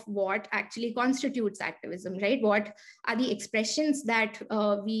of what actually constitutes activism, right? What are the expressions that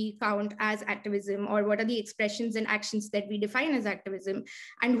we count as activism, or what are the expressions and actions that we define as activism,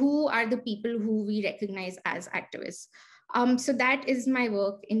 and who are the people who we recognize as activists? So that is my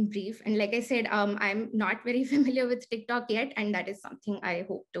work in brief. And like I said, I'm not very familiar with TikTok yet, and that is something I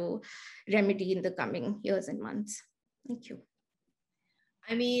hope to remedy in the coming years and months. Thank you.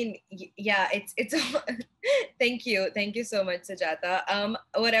 I mean, yeah, it's thank you so much, Sujatha.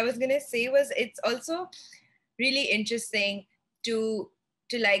 What I was gonna say was it's also really interesting to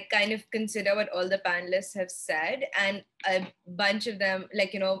like kind of consider what all the panelists have said, and a bunch of them,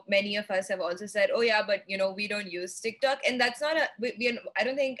 like, many of us have also said, oh yeah, but we don't use TikTok, and that's not I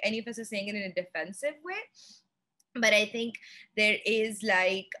don't think any of us are saying it in a defensive way, but I think there is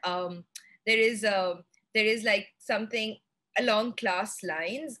like something along class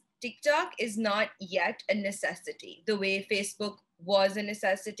lines. TikTok is not yet a necessity the way Facebook was a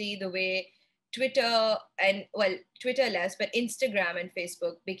necessity, the way Twitter and, well, Twitter less, but Instagram and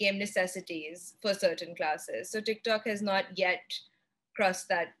Facebook became necessities for certain classes. So TikTok has not yet crossed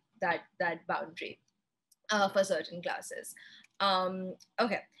that that boundary for certain classes.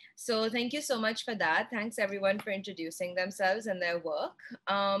 Okay, so thank you so much for that. Thanks everyone for introducing themselves and their work.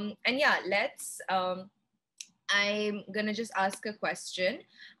 And yeah, I'm gonna just ask a question,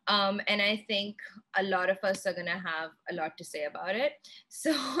 and I think a lot of us are gonna have a lot to say about it.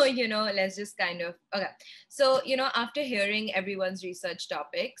 So, let's just kind of, okay. So, after hearing everyone's research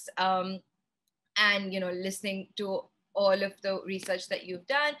topics, and, listening to all of the research that you've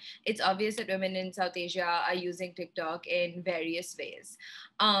done, it's obvious that women in South Asia are using TikTok in various ways.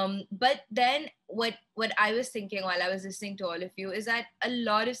 But then what I was thinking while I was listening to all of you is that a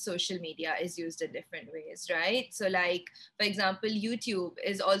lot of social media is used in different ways, right? So like, for example, YouTube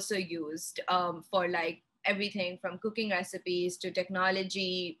is also used for like everything from cooking recipes to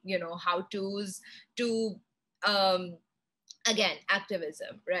technology, how-tos to, again,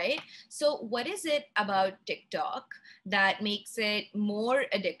 activism, right? So what is it about TikTok that makes it more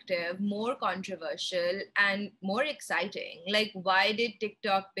addictive, more controversial, and more exciting? Like, why did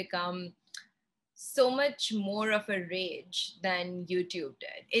TikTok become so much more of a rage than YouTube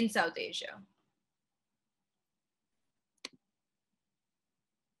did in South Asia?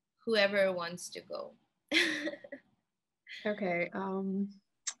 Whoever wants to go. Okay,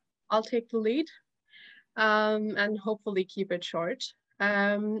 I'll take the lead. And hopefully keep it short.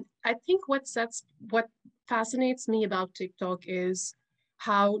 I think what fascinates me about TikTok is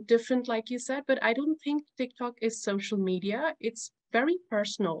how different, like you said, but I don't think TikTok is social media. It's very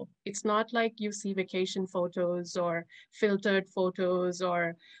personal. It's not like you see vacation photos or filtered photos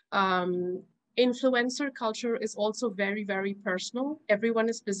or influencer culture is also very, very personal. Everyone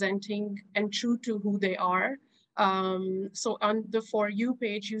is presenting and true to who they are. So on the For You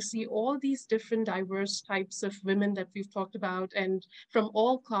page, you see all these different diverse types of women that we've talked about, and from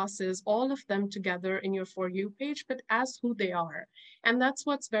all classes, all of them together in your For You page, but as who they are. And that's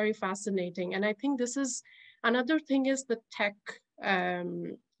what's very fascinating. And I think this is another thing is the tech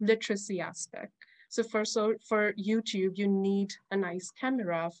literacy aspect. So for YouTube, you need a nice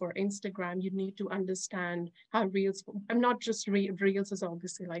camera. For Instagram, you need to understand how Reels, I'm not just Reels is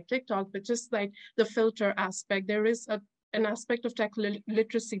obviously like TikTok, but just like the filter aspect, there is an aspect of tech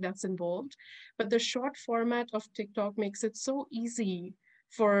literacy that's involved. But the short format of TikTok makes it so easy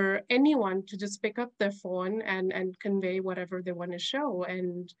for anyone to just pick up their phone and convey whatever they want to show.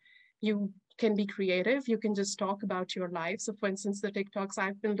 And you can be creative. You can just talk about your life. So for instance, the TikToks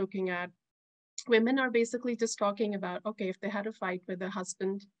I've been looking at, women are basically just talking about, okay, if they had a fight with their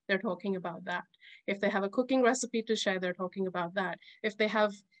husband, they're talking about that. If they have a cooking recipe to share, they're talking about that. If they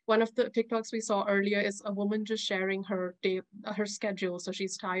have, one of the TikToks we saw earlier is a woman just sharing her day, her schedule. So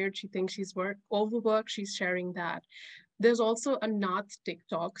she's tired, she thinks she's overworked, she's sharing that. There's also a Naat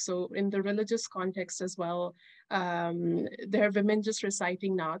TikTok. So in the religious context as well, there are women just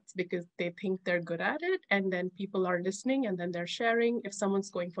reciting Naats because they think they're good at it. And then people are listening and then they're sharing. If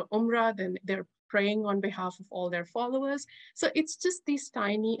someone's going for Umrah, then they're praying on behalf of all their followers. So it's just these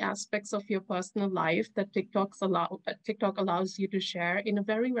tiny aspects of your personal life that TikTok allows you to share in a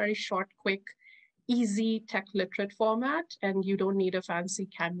very, very short, quick, easy tech literate format. And you don't need a fancy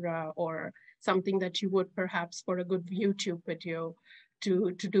camera or something that you would perhaps for a good YouTube video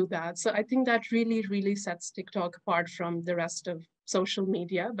to do that. So I think that really, really sets TikTok apart from the rest of social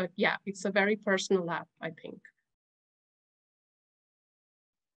media. But yeah, it's a very personal app, I think.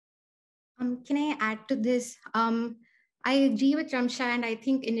 Can I add to this? I agree with Ramsha, and I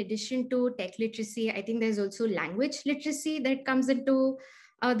think in addition to tech literacy, I think there's also language literacy that comes into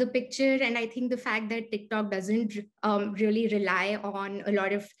the picture. And I think the fact that TikTok doesn't really rely on a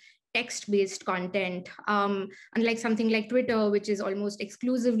lot of text-based content, unlike something like Twitter, which is almost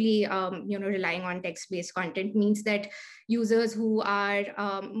exclusively relying on text-based content, means that users who are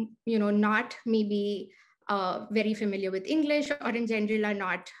not maybe very familiar with English, or in general are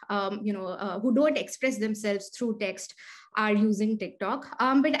not who don't express themselves through text, are using TikTok.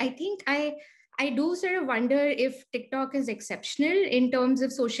 But I think I do sort of wonder if TikTok is exceptional in terms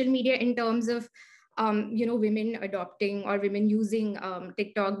of social media, in terms of women adopting or women using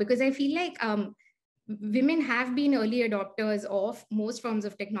TikTok, because I feel like women have been early adopters of most forms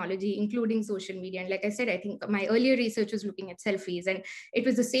of technology, including social media. And like I said, I think my earlier research was looking at selfies, and it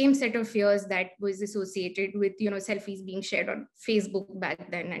was the same set of fears that was associated with selfies being shared on Facebook back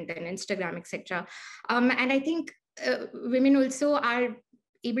then, and then Instagram, etc. And I think women also are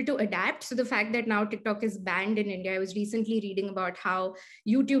able to adapt. So the fact that now TikTok is banned in India, I was recently reading about how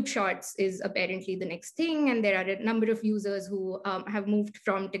YouTube Shorts is apparently the next thing. And there are a number of users who have moved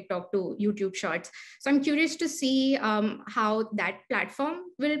from TikTok to YouTube Shorts. So I'm curious to see how that platform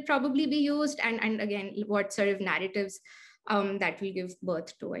will probably be used. And again, what sort of narratives that will give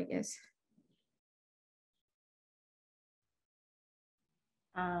birth to, I guess.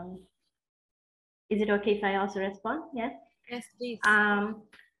 Is it okay if I also respond? Yes. Yes, please.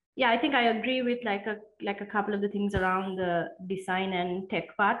 Yeah, I think I agree with like a couple of the things around the design and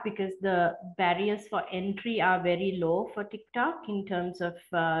tech part, because the barriers for entry are very low for TikTok in terms of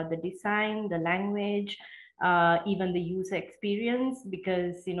the design, the language, even the user experience.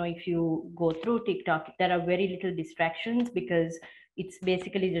 Because, you know, if you go through TikTok, there are very little distractions, because it's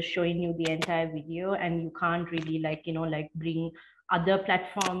basically just showing you the entire video, and you can't really like, you know, like bring other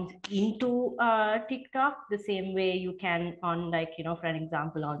platforms into TikTok the same way you can on, like, you know, for an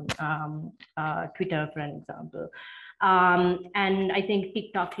example, on Twitter, for an example. And I think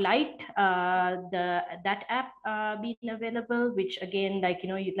TikTok Lite, that app being available, which again, like, you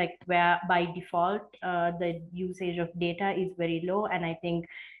know, where by default the usage of data is very low, and I think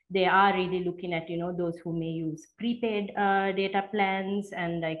they are really looking at, you know, those who may use prepaid data plans,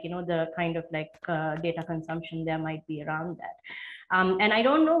 and like, you know, the kind of like data consumption there might be around that. And I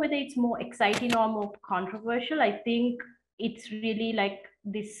don't know whether it's more exciting or more controversial. I think it's really like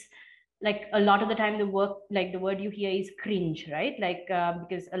this, like a lot of the time the word you hear is cringe, right? Like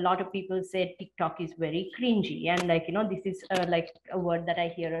because a lot of people say TikTok is very cringy, and like, you know, this is like a word that I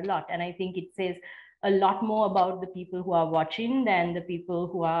hear a lot, and I think it says a lot more about the people who are watching than the people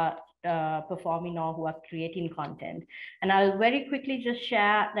who are performing or who are creating content. And I'll very quickly just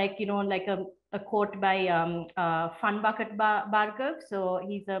share, like, you know, like a quote by Fun Bucket Bhargav. So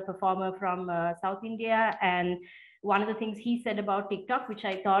he's a performer from South India, and one of the things he said about TikTok, which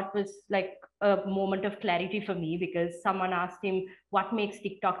I thought was like a moment of clarity for me, because someone asked him what makes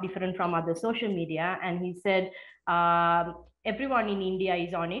TikTok different from other social media, and he said, everyone in India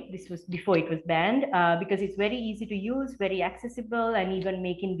is on it. This was before it was banned, because it's very easy to use, very accessible, and even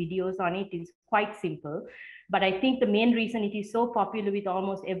making videos on it is quite simple. But I think the main reason it is so popular with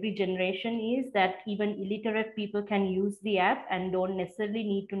almost every generation is that even illiterate people can use the app and don't necessarily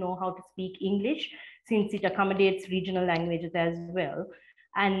need to know how to speak English, since it accommodates regional languages as well.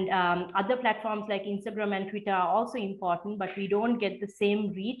 And other platforms like Instagram and Twitter are also important, but we don't get the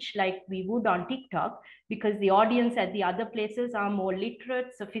same reach like we would on TikTok, because the audience at the other places are more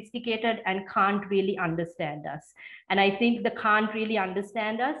literate, sophisticated, and can't really understand us. And I think the can't really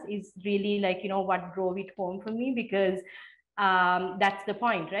understand us is really like, you know, what drove it home for me, because that's the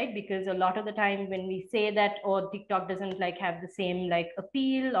point, right? Because a lot of the time when we say that, oh, TikTok doesn't like have the same like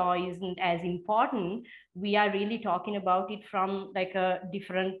appeal or isn't as important, we are really talking about it from like a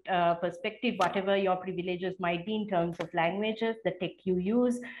different perspective, whatever your privileges might be in terms of languages, the tech you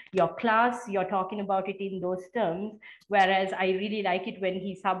use, your class, you're talking about it in those terms. Whereas I really like it when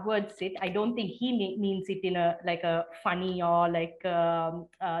he subverts it. I don't think he means it in a like a funny or like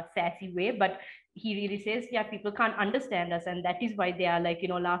sassy way, but he really says, yeah, people can't understand us, and that is why they are like, you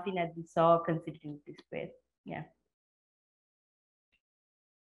know, laughing at this or considering it this way. Yeah.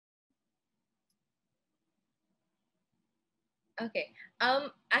 Okay.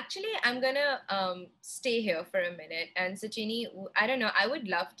 Actually, I'm gonna stay here for a minute. And Sachini, I don't know, I would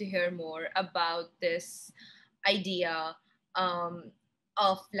love to hear more about this idea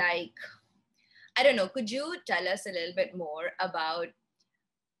of like, I don't know, could you tell us a little bit more about,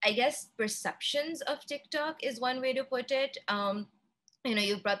 I guess, perceptions of TikTok is one way to put it. You know,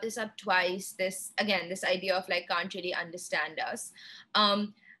 you've brought this up twice, this idea of like can't really understand us.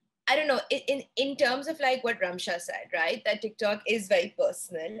 I don't know, in terms of like what Ramsha said, right? That TikTok is very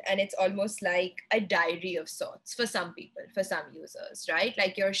personal, and it's almost like a diary of sorts for some people, for some users, right?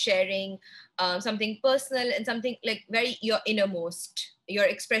 Like you're sharing something personal and something like very your innermost, you're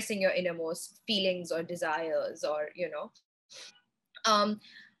expressing your innermost feelings or desires, or, you know.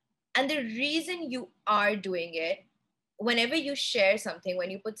 And the reason you are doing it, whenever you share something,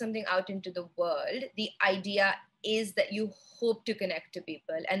 when you put something out into the world, the idea is that you hope to connect to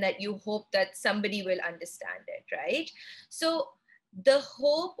people and that you hope that somebody will understand it, right? So the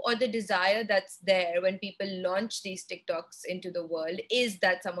hope or the desire that's there when people launch these TikToks into the world is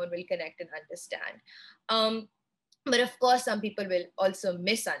that someone will connect and understand. But of course, some people will also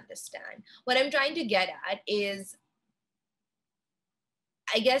misunderstand. What I'm trying to get at is,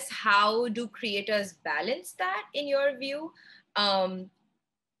 I guess, how do creators balance that in your view?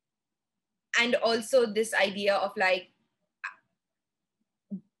 And also this idea of like,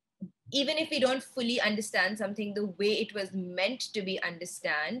 even if we don't fully understand something the way it was meant to be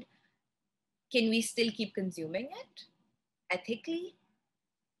understood, can we still keep consuming it ethically?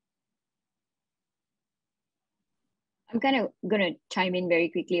 I'm kind of going to chime in very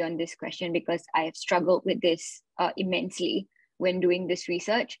quickly on this question, because I have struggled with this immensely when doing this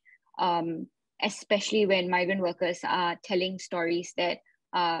research. And especially when migrant workers are telling stories that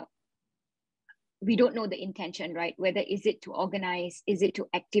we don't know the intention, right? Whether is it to organize, is it to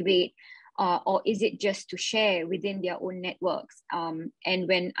activate, or is it just to share within their own networks? And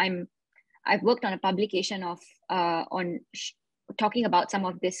when I've worked on a publication of talking about some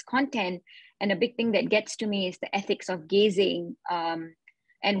of this content, and a big thing that gets to me is the ethics of gazing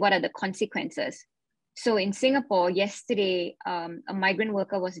and what are the consequences. So in Singapore yesterday, a migrant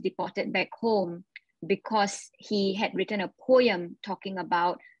worker was deported back home because he had written a poem talking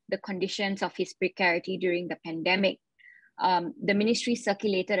about the conditions of his precarity during the pandemic. The ministry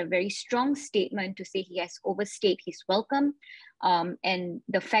circulated a very strong statement to say he has overstayed his welcome, and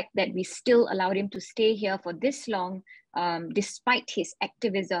the fact that we still allowed him to stay here for this long, despite his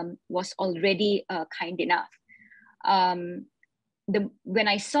activism, was already kind enough. When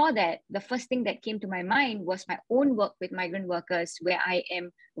I saw that, the first thing that came to my mind was my own work with migrant workers, where I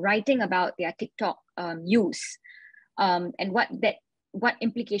am writing about their TikTok use, and what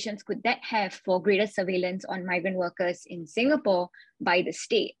implications could that have for greater surveillance on migrant workers in Singapore by the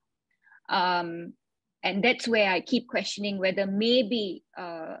state? And that's where I keep questioning whether maybe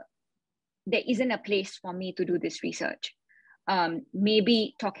there isn't a place for me to do this research.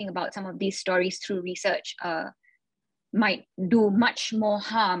 Maybe talking about some of these stories through research might do much more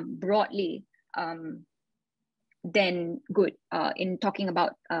harm broadly than good in talking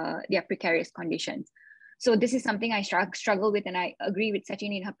about their precarious conditions. So this is something I struggle with, and I agree with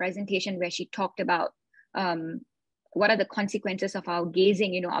Sachini in her presentation where she talked about what are the consequences of our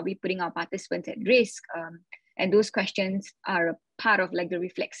gazing, you know, are we putting our participants at risk? And those questions are a part of like the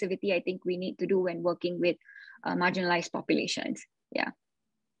reflexivity I think we need to do when working with marginalized populations. Yeah,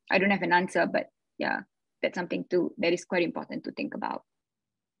 I don't have an answer, but yeah, that's something that is quite important to think about.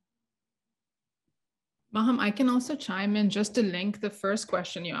 Maham, I can also chime in just to link the first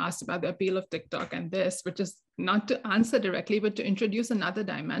question you asked about the appeal of TikTok and this, which is not to answer directly, but to introduce another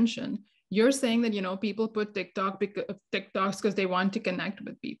dimension. You're saying that, you know, people put TikToks because they want to connect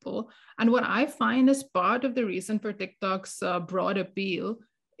with people. And what I find is part of the reason for TikTok's broad appeal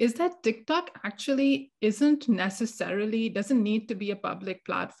is that TikTok actually doesn't need to be a public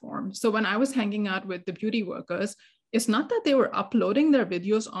platform. So when I was hanging out with the beauty workers, it's not that they were uploading their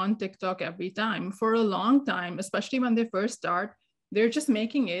videos on TikTok every time. For a long time, especially when they first start, they're just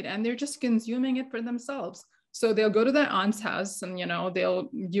making it and they're just consuming it for themselves. So they'll go to their aunt's house and, you know, they'll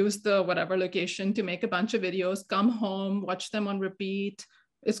use the whatever location to make a bunch of videos, come home, watch them on repeat.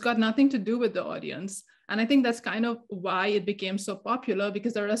 It's got nothing to do with the audience. And I think that's kind of why it became so popular,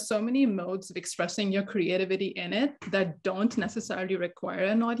 because there are so many modes of expressing your creativity in it that don't necessarily require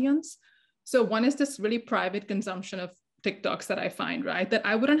an audience. So one is this really private consumption of TikToks that I find, right, that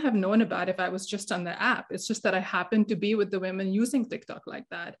I wouldn't have known about if I was just on the app. It's just that I happen to be with the women using TikTok like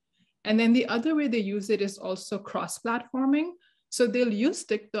that. And then the other way they use it is also cross-platforming. So they'll use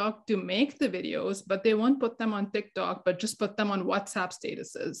TikTok to make the videos, but they won't put them on TikTok, but just put them on WhatsApp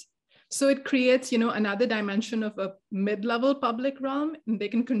statuses. So it creates, you know, another dimension of a mid-level public realm, and they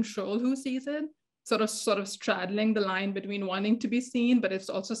can control who sees it, sort of straddling the line between wanting to be seen, but it's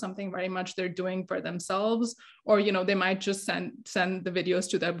also something very much they're doing for themselves. Or, you know, they might just send the videos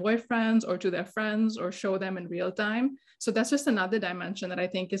to their boyfriends or to their friends or show them in real time. So that's just another dimension that I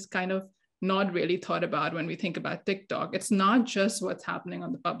think is kind of not really thought about when we think about TikTok. It's not just what's happening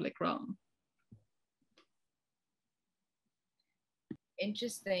on the public realm.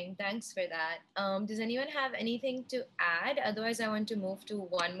 Interesting. Thanks for that. Does anyone have anything to add? Otherwise, I want to move to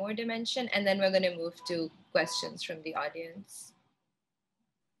one more dimension, and then we're going to move to questions from the audience.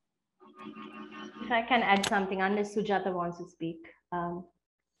 If I can add something, unless Sujatha wants to speak.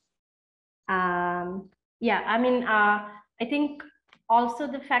 Yeah, I mean, I think also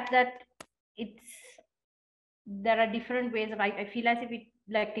the fact that there are different ways of, I feel as if it,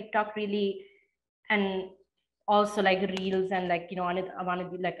 like TikTok really, and also like reels and like, you know, one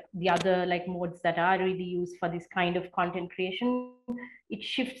of the, like the other like modes that are really used for this kind of content creation, it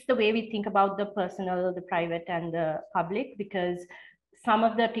shifts the way we think about the personal, the private and the public, because some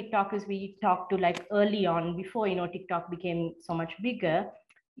of the TikTokers we talked to like early on, before, you know, TikTok became so much bigger,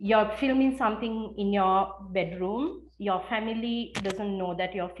 you're filming something in your bedroom, your family doesn't know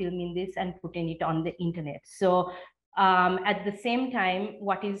that you're filming this and putting it on the internet. So at the same time,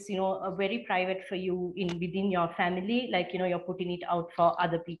 what is, you know, very private for you within your family, like, you know, you're putting it out for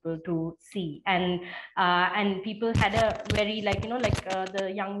other people to see. And people had a very, like, you know, like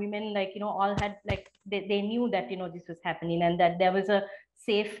the young women, like, you know, all had like, they knew that, you know, this was happening, and that there was a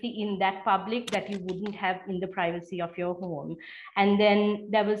safety in that public that you wouldn't have in the privacy of your home. And then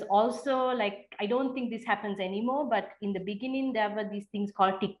there was also, like, I don't think this happens anymore, but in the beginning there were these things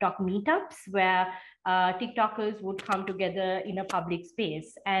called TikTok meetups where TikTokers would come together in a public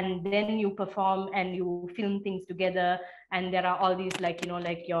space, and then you perform and you film things together, and there are all these, like, you know,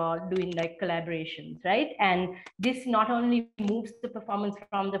 like you're doing like collaborations, right? And this not only moves the performance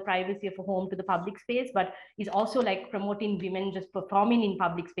from the privacy of a home to the public space, but is also like promoting women just performing in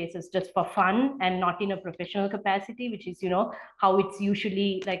public spaces just for fun and not in a professional capacity, which is, you know, how it's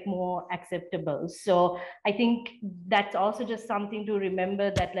usually like more acceptable. So I think that's also just something to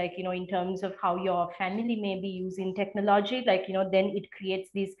remember, that, like, you know, in terms of how your family may be using technology, like, you know, then it creates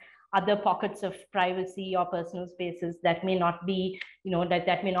these other pockets of privacy or personal spaces that may not be, you know,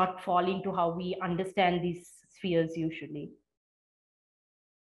 that may not fall into how we understand these spheres usually.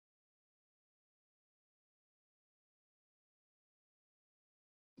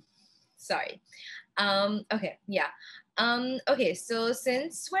 Sorry. Okay, yeah. Okay, so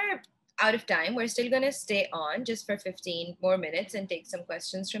since we're out of time, we're still going to stay on just for 15 more minutes and take some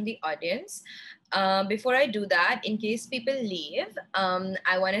questions from the audience. Before I do that, in case people leave,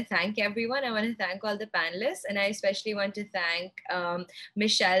 I want to thank everyone. I want to thank all the panelists, and I especially want to thank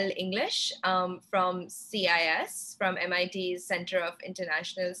Michelle English from CIS, from MIT's Center of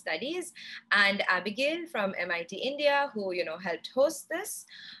International Studies, and Abigail from MIT India, who, you know, helped host this.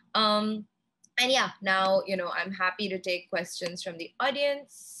 And yeah, now, you know, I'm happy to take questions from the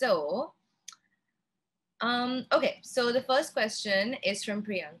audience. So, okay, so the first question is from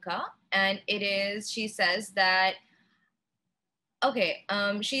Priyanka, and it is, she says that, okay,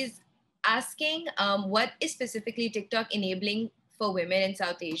 she's asking what is specifically TikTok enabling for women in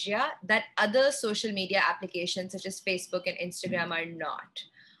South Asia that other social media applications such as Facebook and Instagram are not.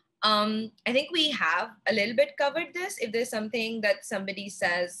 I think we have a little bit covered this. If there's something that somebody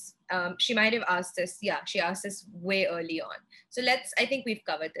says, she might have asked this. Yeah, she asked this way early on. So I think we've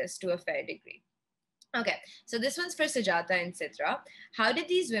covered this to a fair degree. Okay, so this one's for Sujatha and Sidra. How did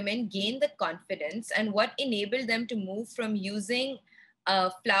these women gain the confidence, and what enabled them to move from using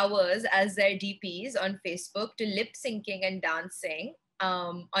flowers as their DPs on Facebook to lip syncing and dancing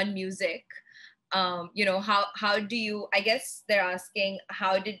on music? You know, how do you, I guess they're asking,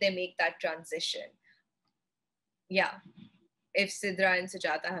 how did they make that transition? Yeah, if Sidra and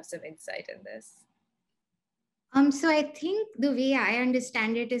Sujatha have some insight in this. So I think the way I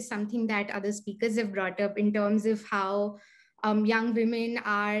understand it is something that other speakers have brought up in terms of how young women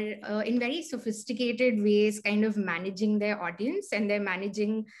are in very sophisticated ways kind of managing their audience, and they're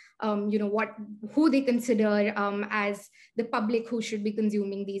managing, you know, who they consider as the public who should be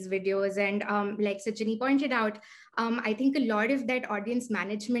consuming these videos. And like Sachini pointed out, I think a lot of that audience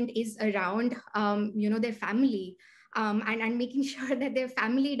management is around, you know, their family, and making sure that their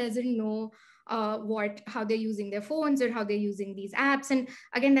family doesn't know how they're using their phones or how they're using these apps. And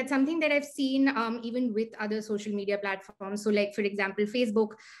again, that's something that I've seen even with other social media platforms. So like, for example,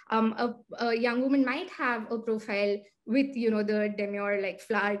 Facebook, a young woman might have a profile with, you know, the demure like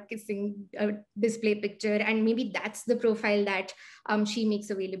flower kissing display picture, and maybe that's the profile that she makes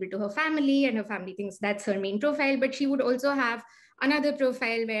available to her family, and her family thinks that's her main profile. But she would also have another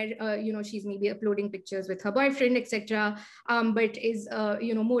profile where you know, she's maybe uploading pictures with her boyfriend, etc., but is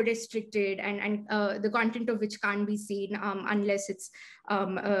you know, more restricted, and the content of which can't be seen unless it's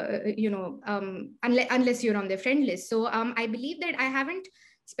you know, unless you're on their friend list. So I believe that I haven't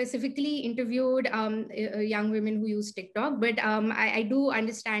specifically interviewed young women who use TikTok, but I do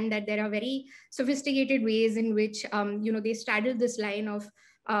understand that there are very sophisticated ways in which you know, they straddle this line of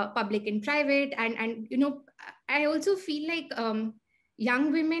public and private, and you know, I also feel like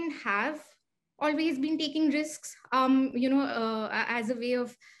young women have always been taking risks, you know, as a way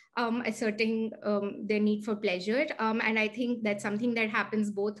of asserting their need for pleasure, and I think that's something that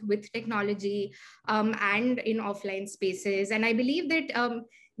happens both with technology and in offline spaces. And I believe that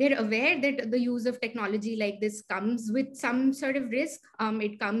they're aware that the use of technology like this comes with some sort of risk.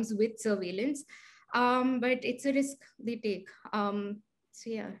 It comes with surveillance, but it's a risk they take. So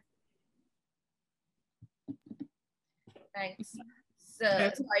yeah. Thanks. So,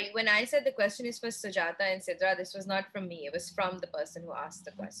 sorry, when I said the question is for Sujatha and Sidra, this was not from me. It was from the person who asked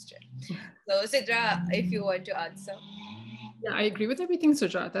the question. So Sidra, if you want to answer. Yeah, I agree with everything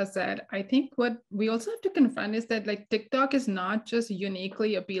Sujatha said. I think what we also have to confront is that like TikTok is not just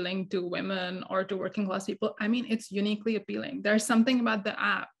uniquely appealing to women or to working class people. I mean, it's uniquely appealing. There's something about the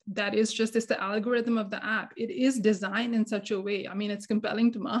app that is just, it's the algorithm of the app. It is designed in such a way. I mean, it's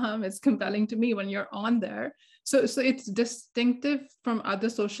compelling to Maham, it's compelling to me when you're on there. So it's distinctive from other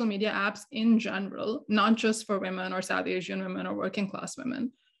social media apps in general, not just for women or South Asian women or working class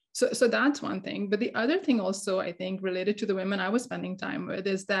women. So that's one thing. But the other thing also, I think, related to the women I was spending time with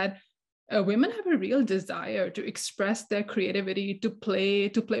is that women have a real desire to express their creativity, to play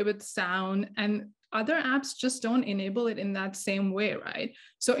with sound, and other apps just don't enable it in that same way, right?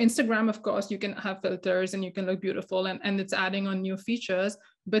 So Instagram, of course, you can have filters and you can look beautiful and it's adding on new features.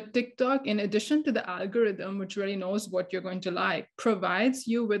 But TikTok, in addition to the algorithm, which really knows what you're going to like, provides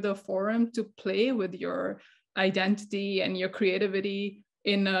you with a forum to play with your identity and your creativity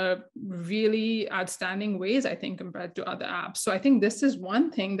in a really outstanding ways, I think, compared to other apps. So I think this is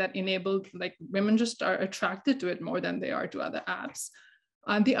one thing that enabled, like, women just are attracted to it more than they are to other apps.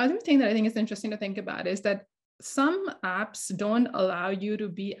 The other thing that I think is interesting to think about is that some apps don't allow you to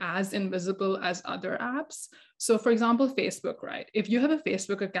be as invisible as other apps. So for example, Facebook, right? If you have a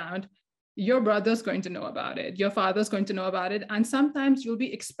Facebook account, your brother's going to know about it, your father's going to know about it, and sometimes you'll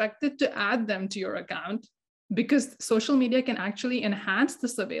be expected to add them to your account, because social media can actually enhance the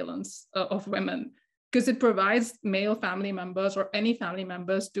surveillance of women, because it provides male family members or any family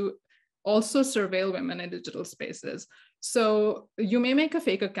members to also surveil women in digital spaces. So you may make a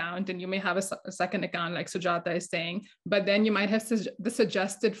fake account and you may have a second account, like Sujatha is saying, but then you might have the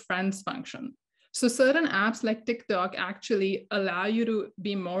suggested friends function. So certain apps like TikTok actually allow you to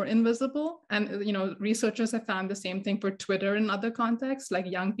be more invisible. And, you know, researchers have found the same thing for Twitter in other contexts, like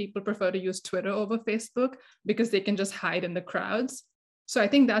young people prefer to use Twitter over Facebook because they can just hide in the crowds. So I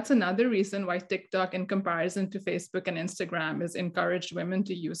think that's another reason why TikTok, in comparison to Facebook and Instagram, has encouraged women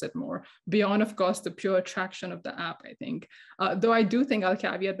to use it more, beyond, of course, the pure attraction of the app, I think. Though I do think I'll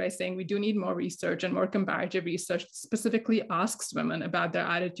caveat by saying we do need more research, and more comparative research specifically asks women about their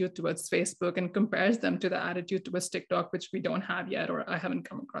attitude towards Facebook and compares them to the attitude towards TikTok, which we don't have yet, or I haven't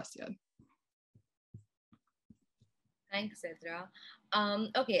come across yet. Thanks, Sidra.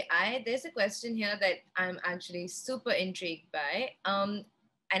 Okay, there's a question here that I'm actually super intrigued by. And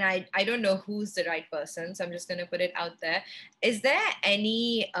I don't know who's the right person, so I'm just going to put it out there. Is there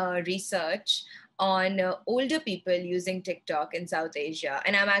any research on older people using TikTok in South Asia?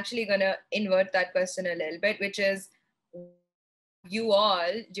 And I'm actually going to invert that question a little bit, which is, you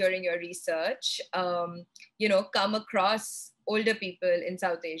all, during your research, come across older people in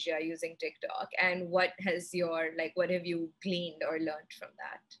South Asia using TikTok, and what have you gleaned or learned from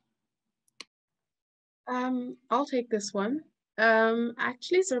that? I'll take this one.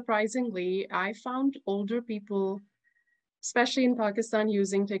 Actually, surprisingly, I found older people, especially in Pakistan,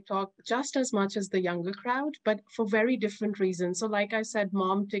 using TikTok just as much as the younger crowd, but for very different reasons. So like I said,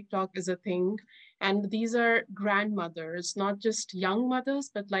 mom TikTok is a thing. And these are grandmothers, not just young mothers,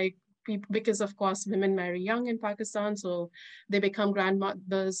 but like people, because of course women marry young in Pakistan, so they become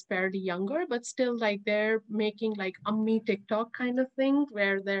grandmothers fairly younger, but still like they're making like ummi TikTok kind of thing,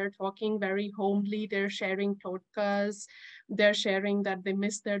 where they're talking very homely, they're sharing totkas, they're sharing that they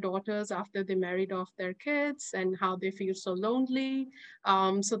miss their daughters after they married off their kids and how they feel so lonely.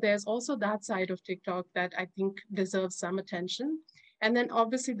 So there's also that side of TikTok that I think deserves some attention. And then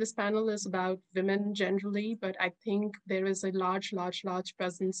obviously this panel is about women generally, but I think there is a large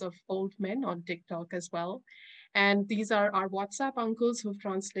presence of old men on TikTok as well. And these are our WhatsApp uncles who've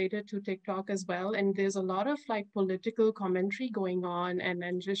translated to TikTok as well. And there's a lot of like political commentary going on,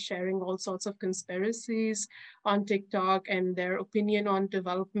 and just sharing all sorts of conspiracies on TikTok and their opinion on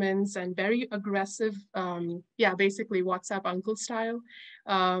developments, and very aggressive, basically WhatsApp uncle style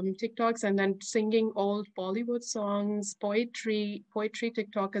TikToks, and then singing old Bollywood songs, poetry.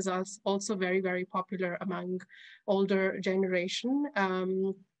 TikTok is also very, very popular among older generation.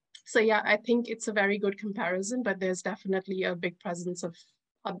 So yeah, I think it's a very good comparison, but there's definitely a big presence of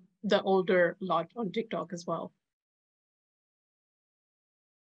the older lot on TikTok as well.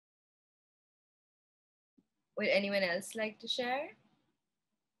 Would anyone else like to share?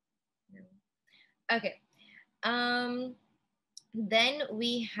 No. Okay. Then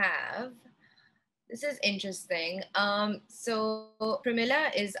we have, this is interesting. So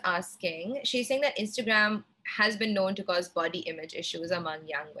Pramila is asking, she's saying that Instagram has been known to cause body image issues among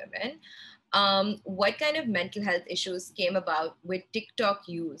young women. What kind of mental health issues came about with TikTok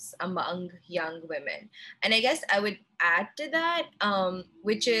use among young women? And I guess I would add to that,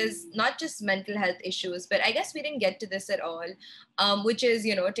 which is not just mental health issues, but I guess we didn't get to this at all, which is,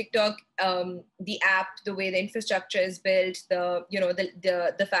 TikTok, the app, the way the infrastructure is built,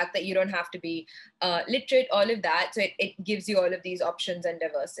 the fact that you don't have to be literate, all of that. So it gives you all of these options and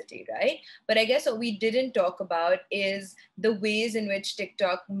diversity, right? But I guess what we didn't talk about is the ways in which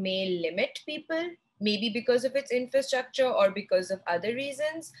TikTok may limit people, maybe because of its infrastructure or because of other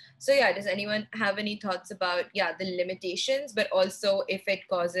reasons. So yeah, does anyone have any thoughts about, the limitations, but also if it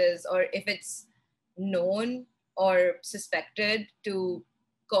causes, or if it's known or suspected to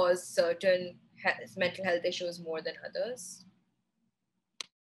cause certain mental health issues more than others?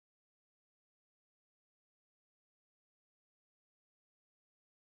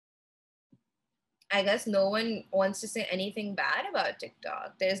 I guess no one wants to say anything bad about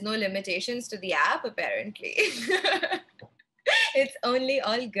TikTok. There's no limitations to the app, apparently. It's only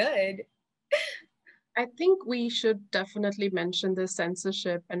all good. I think we should definitely mention the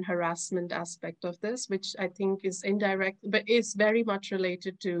censorship and harassment aspect of this, which I think is indirect, but is very much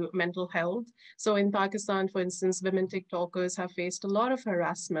related to mental health. So in Pakistan, for instance, women TikTokers have faced a lot of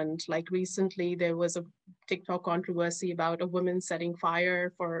harassment. Like recently, there was a TikTok controversy about a woman setting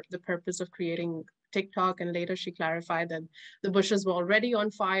fire for the purpose of creating TikTok, and later she clarified that the bushes were already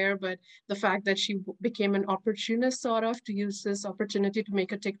on fire, but the fact that she became an opportunist sort of to use this opportunity to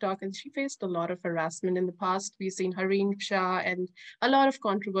make a TikTok, and she faced a lot of harassment in the past. We've seen Hareen Shah and a lot of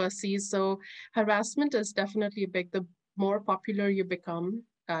controversies. So harassment is definitely big. The more popular you become,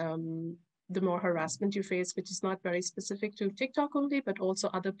 the more harassment you face, which is not very specific to TikTok only, but also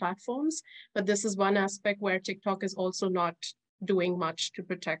other platforms. But this is one aspect where TikTok is also not doing much to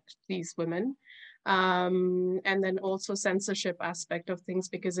protect these women. And then also censorship aspect of things,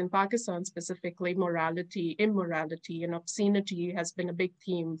 because in Pakistan specifically, morality, immorality, and obscenity has been a big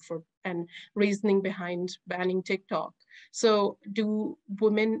theme for and reasoning behind banning TikTok. So do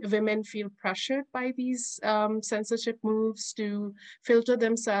women feel pressured by these censorship moves to filter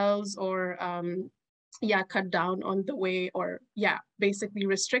themselves, or cut down on the way, or basically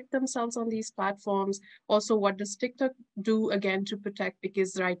restrict themselves on these platforms? Also, what does TikTok do again to protect,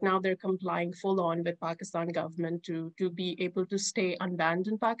 because right now they're complying full on with Pakistan government to be able to stay unbanned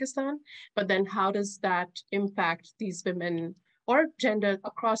in Pakistan, but then how does that impact these women or gender,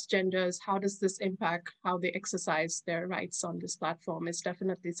 across genders? How does this impact how they exercise their rights on this platform? Is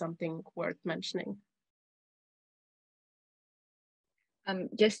definitely something worth mentioning.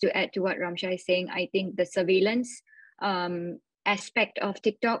 Just to add to what Ramsha is saying, I think the surveillance aspect of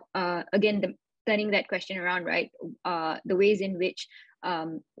TikTok, again, turning that question around, right? The ways in which,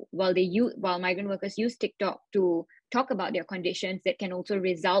 while migrant workers use TikTok to talk about their conditions, that can also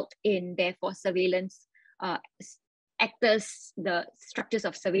result in, therefore, surveillance actors, the structures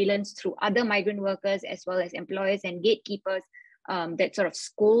of surveillance through other migrant workers, as well as employers and gatekeepers that sort of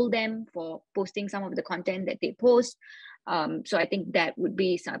scold them for posting some of the content that they post. So I think that would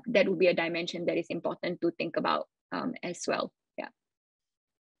be a dimension that is important to think about as well. Yeah.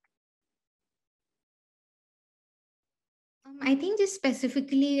 I think just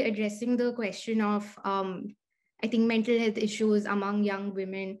specifically addressing the question of, I think, mental health issues among young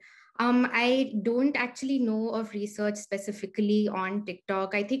women. I don't actually know of research specifically on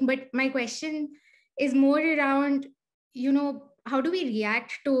TikTok, I think, but my question is more around, how do we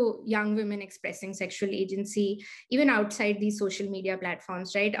react to young women expressing sexual agency, even outside these social media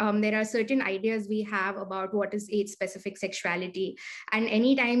platforms, right? There are certain ideas we have about what is age-specific sexuality. And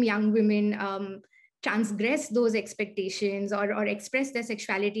anytime young women transgress those expectations or express their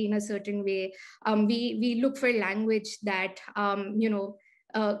sexuality in a certain way, we look for language that,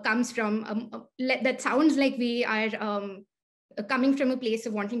 comes from, that sounds like we are coming from a place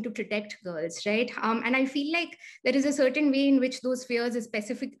of wanting to protect girls, right? And I feel like there is a certain way in which those fears is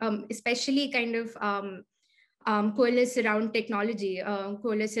specific, especially kind of coalesce around technology,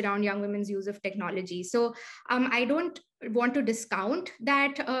 coalesce around young women's use of technology. So I don't want to discount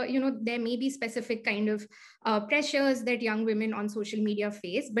that, there may be specific kind of pressures that young women on social media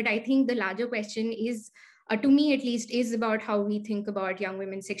face, but I think the larger question is, to me at least, is about how we think about young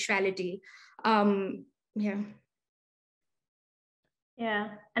women's sexuality. Yeah,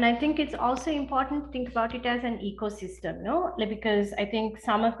 and I think it's also important to think about it as an ecosystem, no? Because I think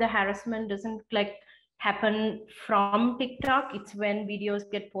some of the harassment doesn't happen from TikTok. It's when videos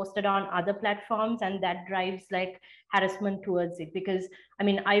get posted on other platforms, and that drives harassment towards it. Because I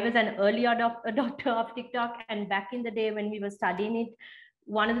mean, I was an early adopter of TikTok, and back in the day when we were studying it,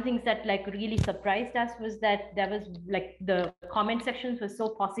 one of the things that really surprised us was that there was the comment sections were so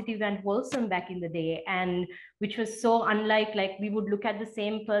positive and wholesome back in the day. And which was so unlike, like we would look at the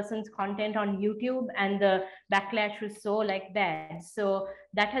same person's content on YouTube and the backlash was so like bad. So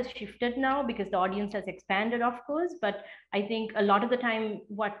that has shifted now because the audience has expanded, of course, but I think a lot of the time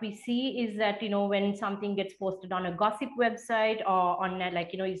what we see is that, you know, when something gets posted on a gossip website or on like,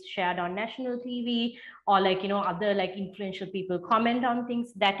 you know, is shared on national TV or like, you know, other like influential people comment on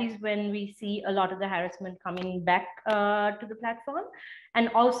things, that is when we see a lot of the harassment coming back to the platform. And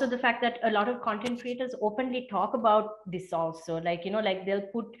also the fact that a lot of content creators openly talk about this also, like, you know, like they'll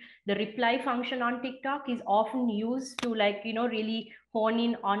put the reply function on TikTok is often used to like, you know, really hone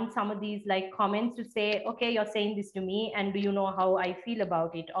in on some of these like comments to say, okay, you're saying this to me and do you know how I feel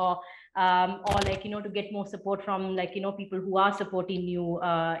about it? Or like, you know, to get more support from like, you know, people who are supporting you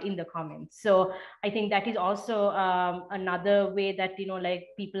in the comments. So I think that is also another way that, you know, like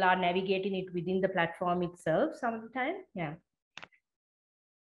people are navigating it within the platform itself some of the time. Yeah.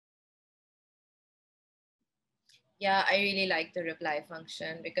 Yeah, I really like the reply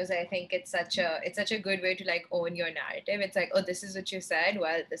function because I think it's such a good way to like own your narrative. It's like, oh, this is what you said.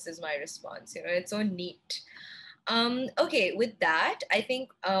 Well, this is my response. You know, it's so neat. Okay, with that, I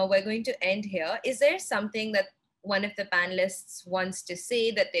think we're going to end here. Is there something that one of the panelists wants to say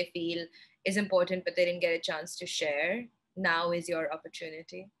that they feel is important, but they didn't get a chance to share? Now is your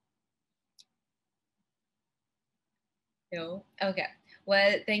opportunity. No? Okay.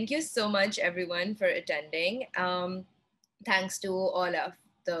 Well, thank you so much, everyone, for attending. Thanks to all of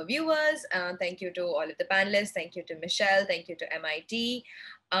the viewers. Thank you to all of the panelists. Thank you to Michelle. Thank you to MIT.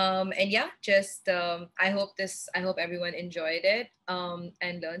 And yeah, just I hope everyone enjoyed it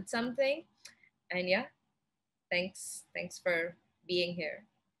and learned something. And yeah, thanks for being here.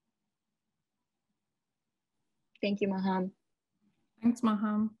 Thank you, Maham. Thanks,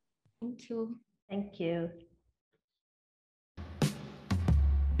 Maham. Thank you. Thank you.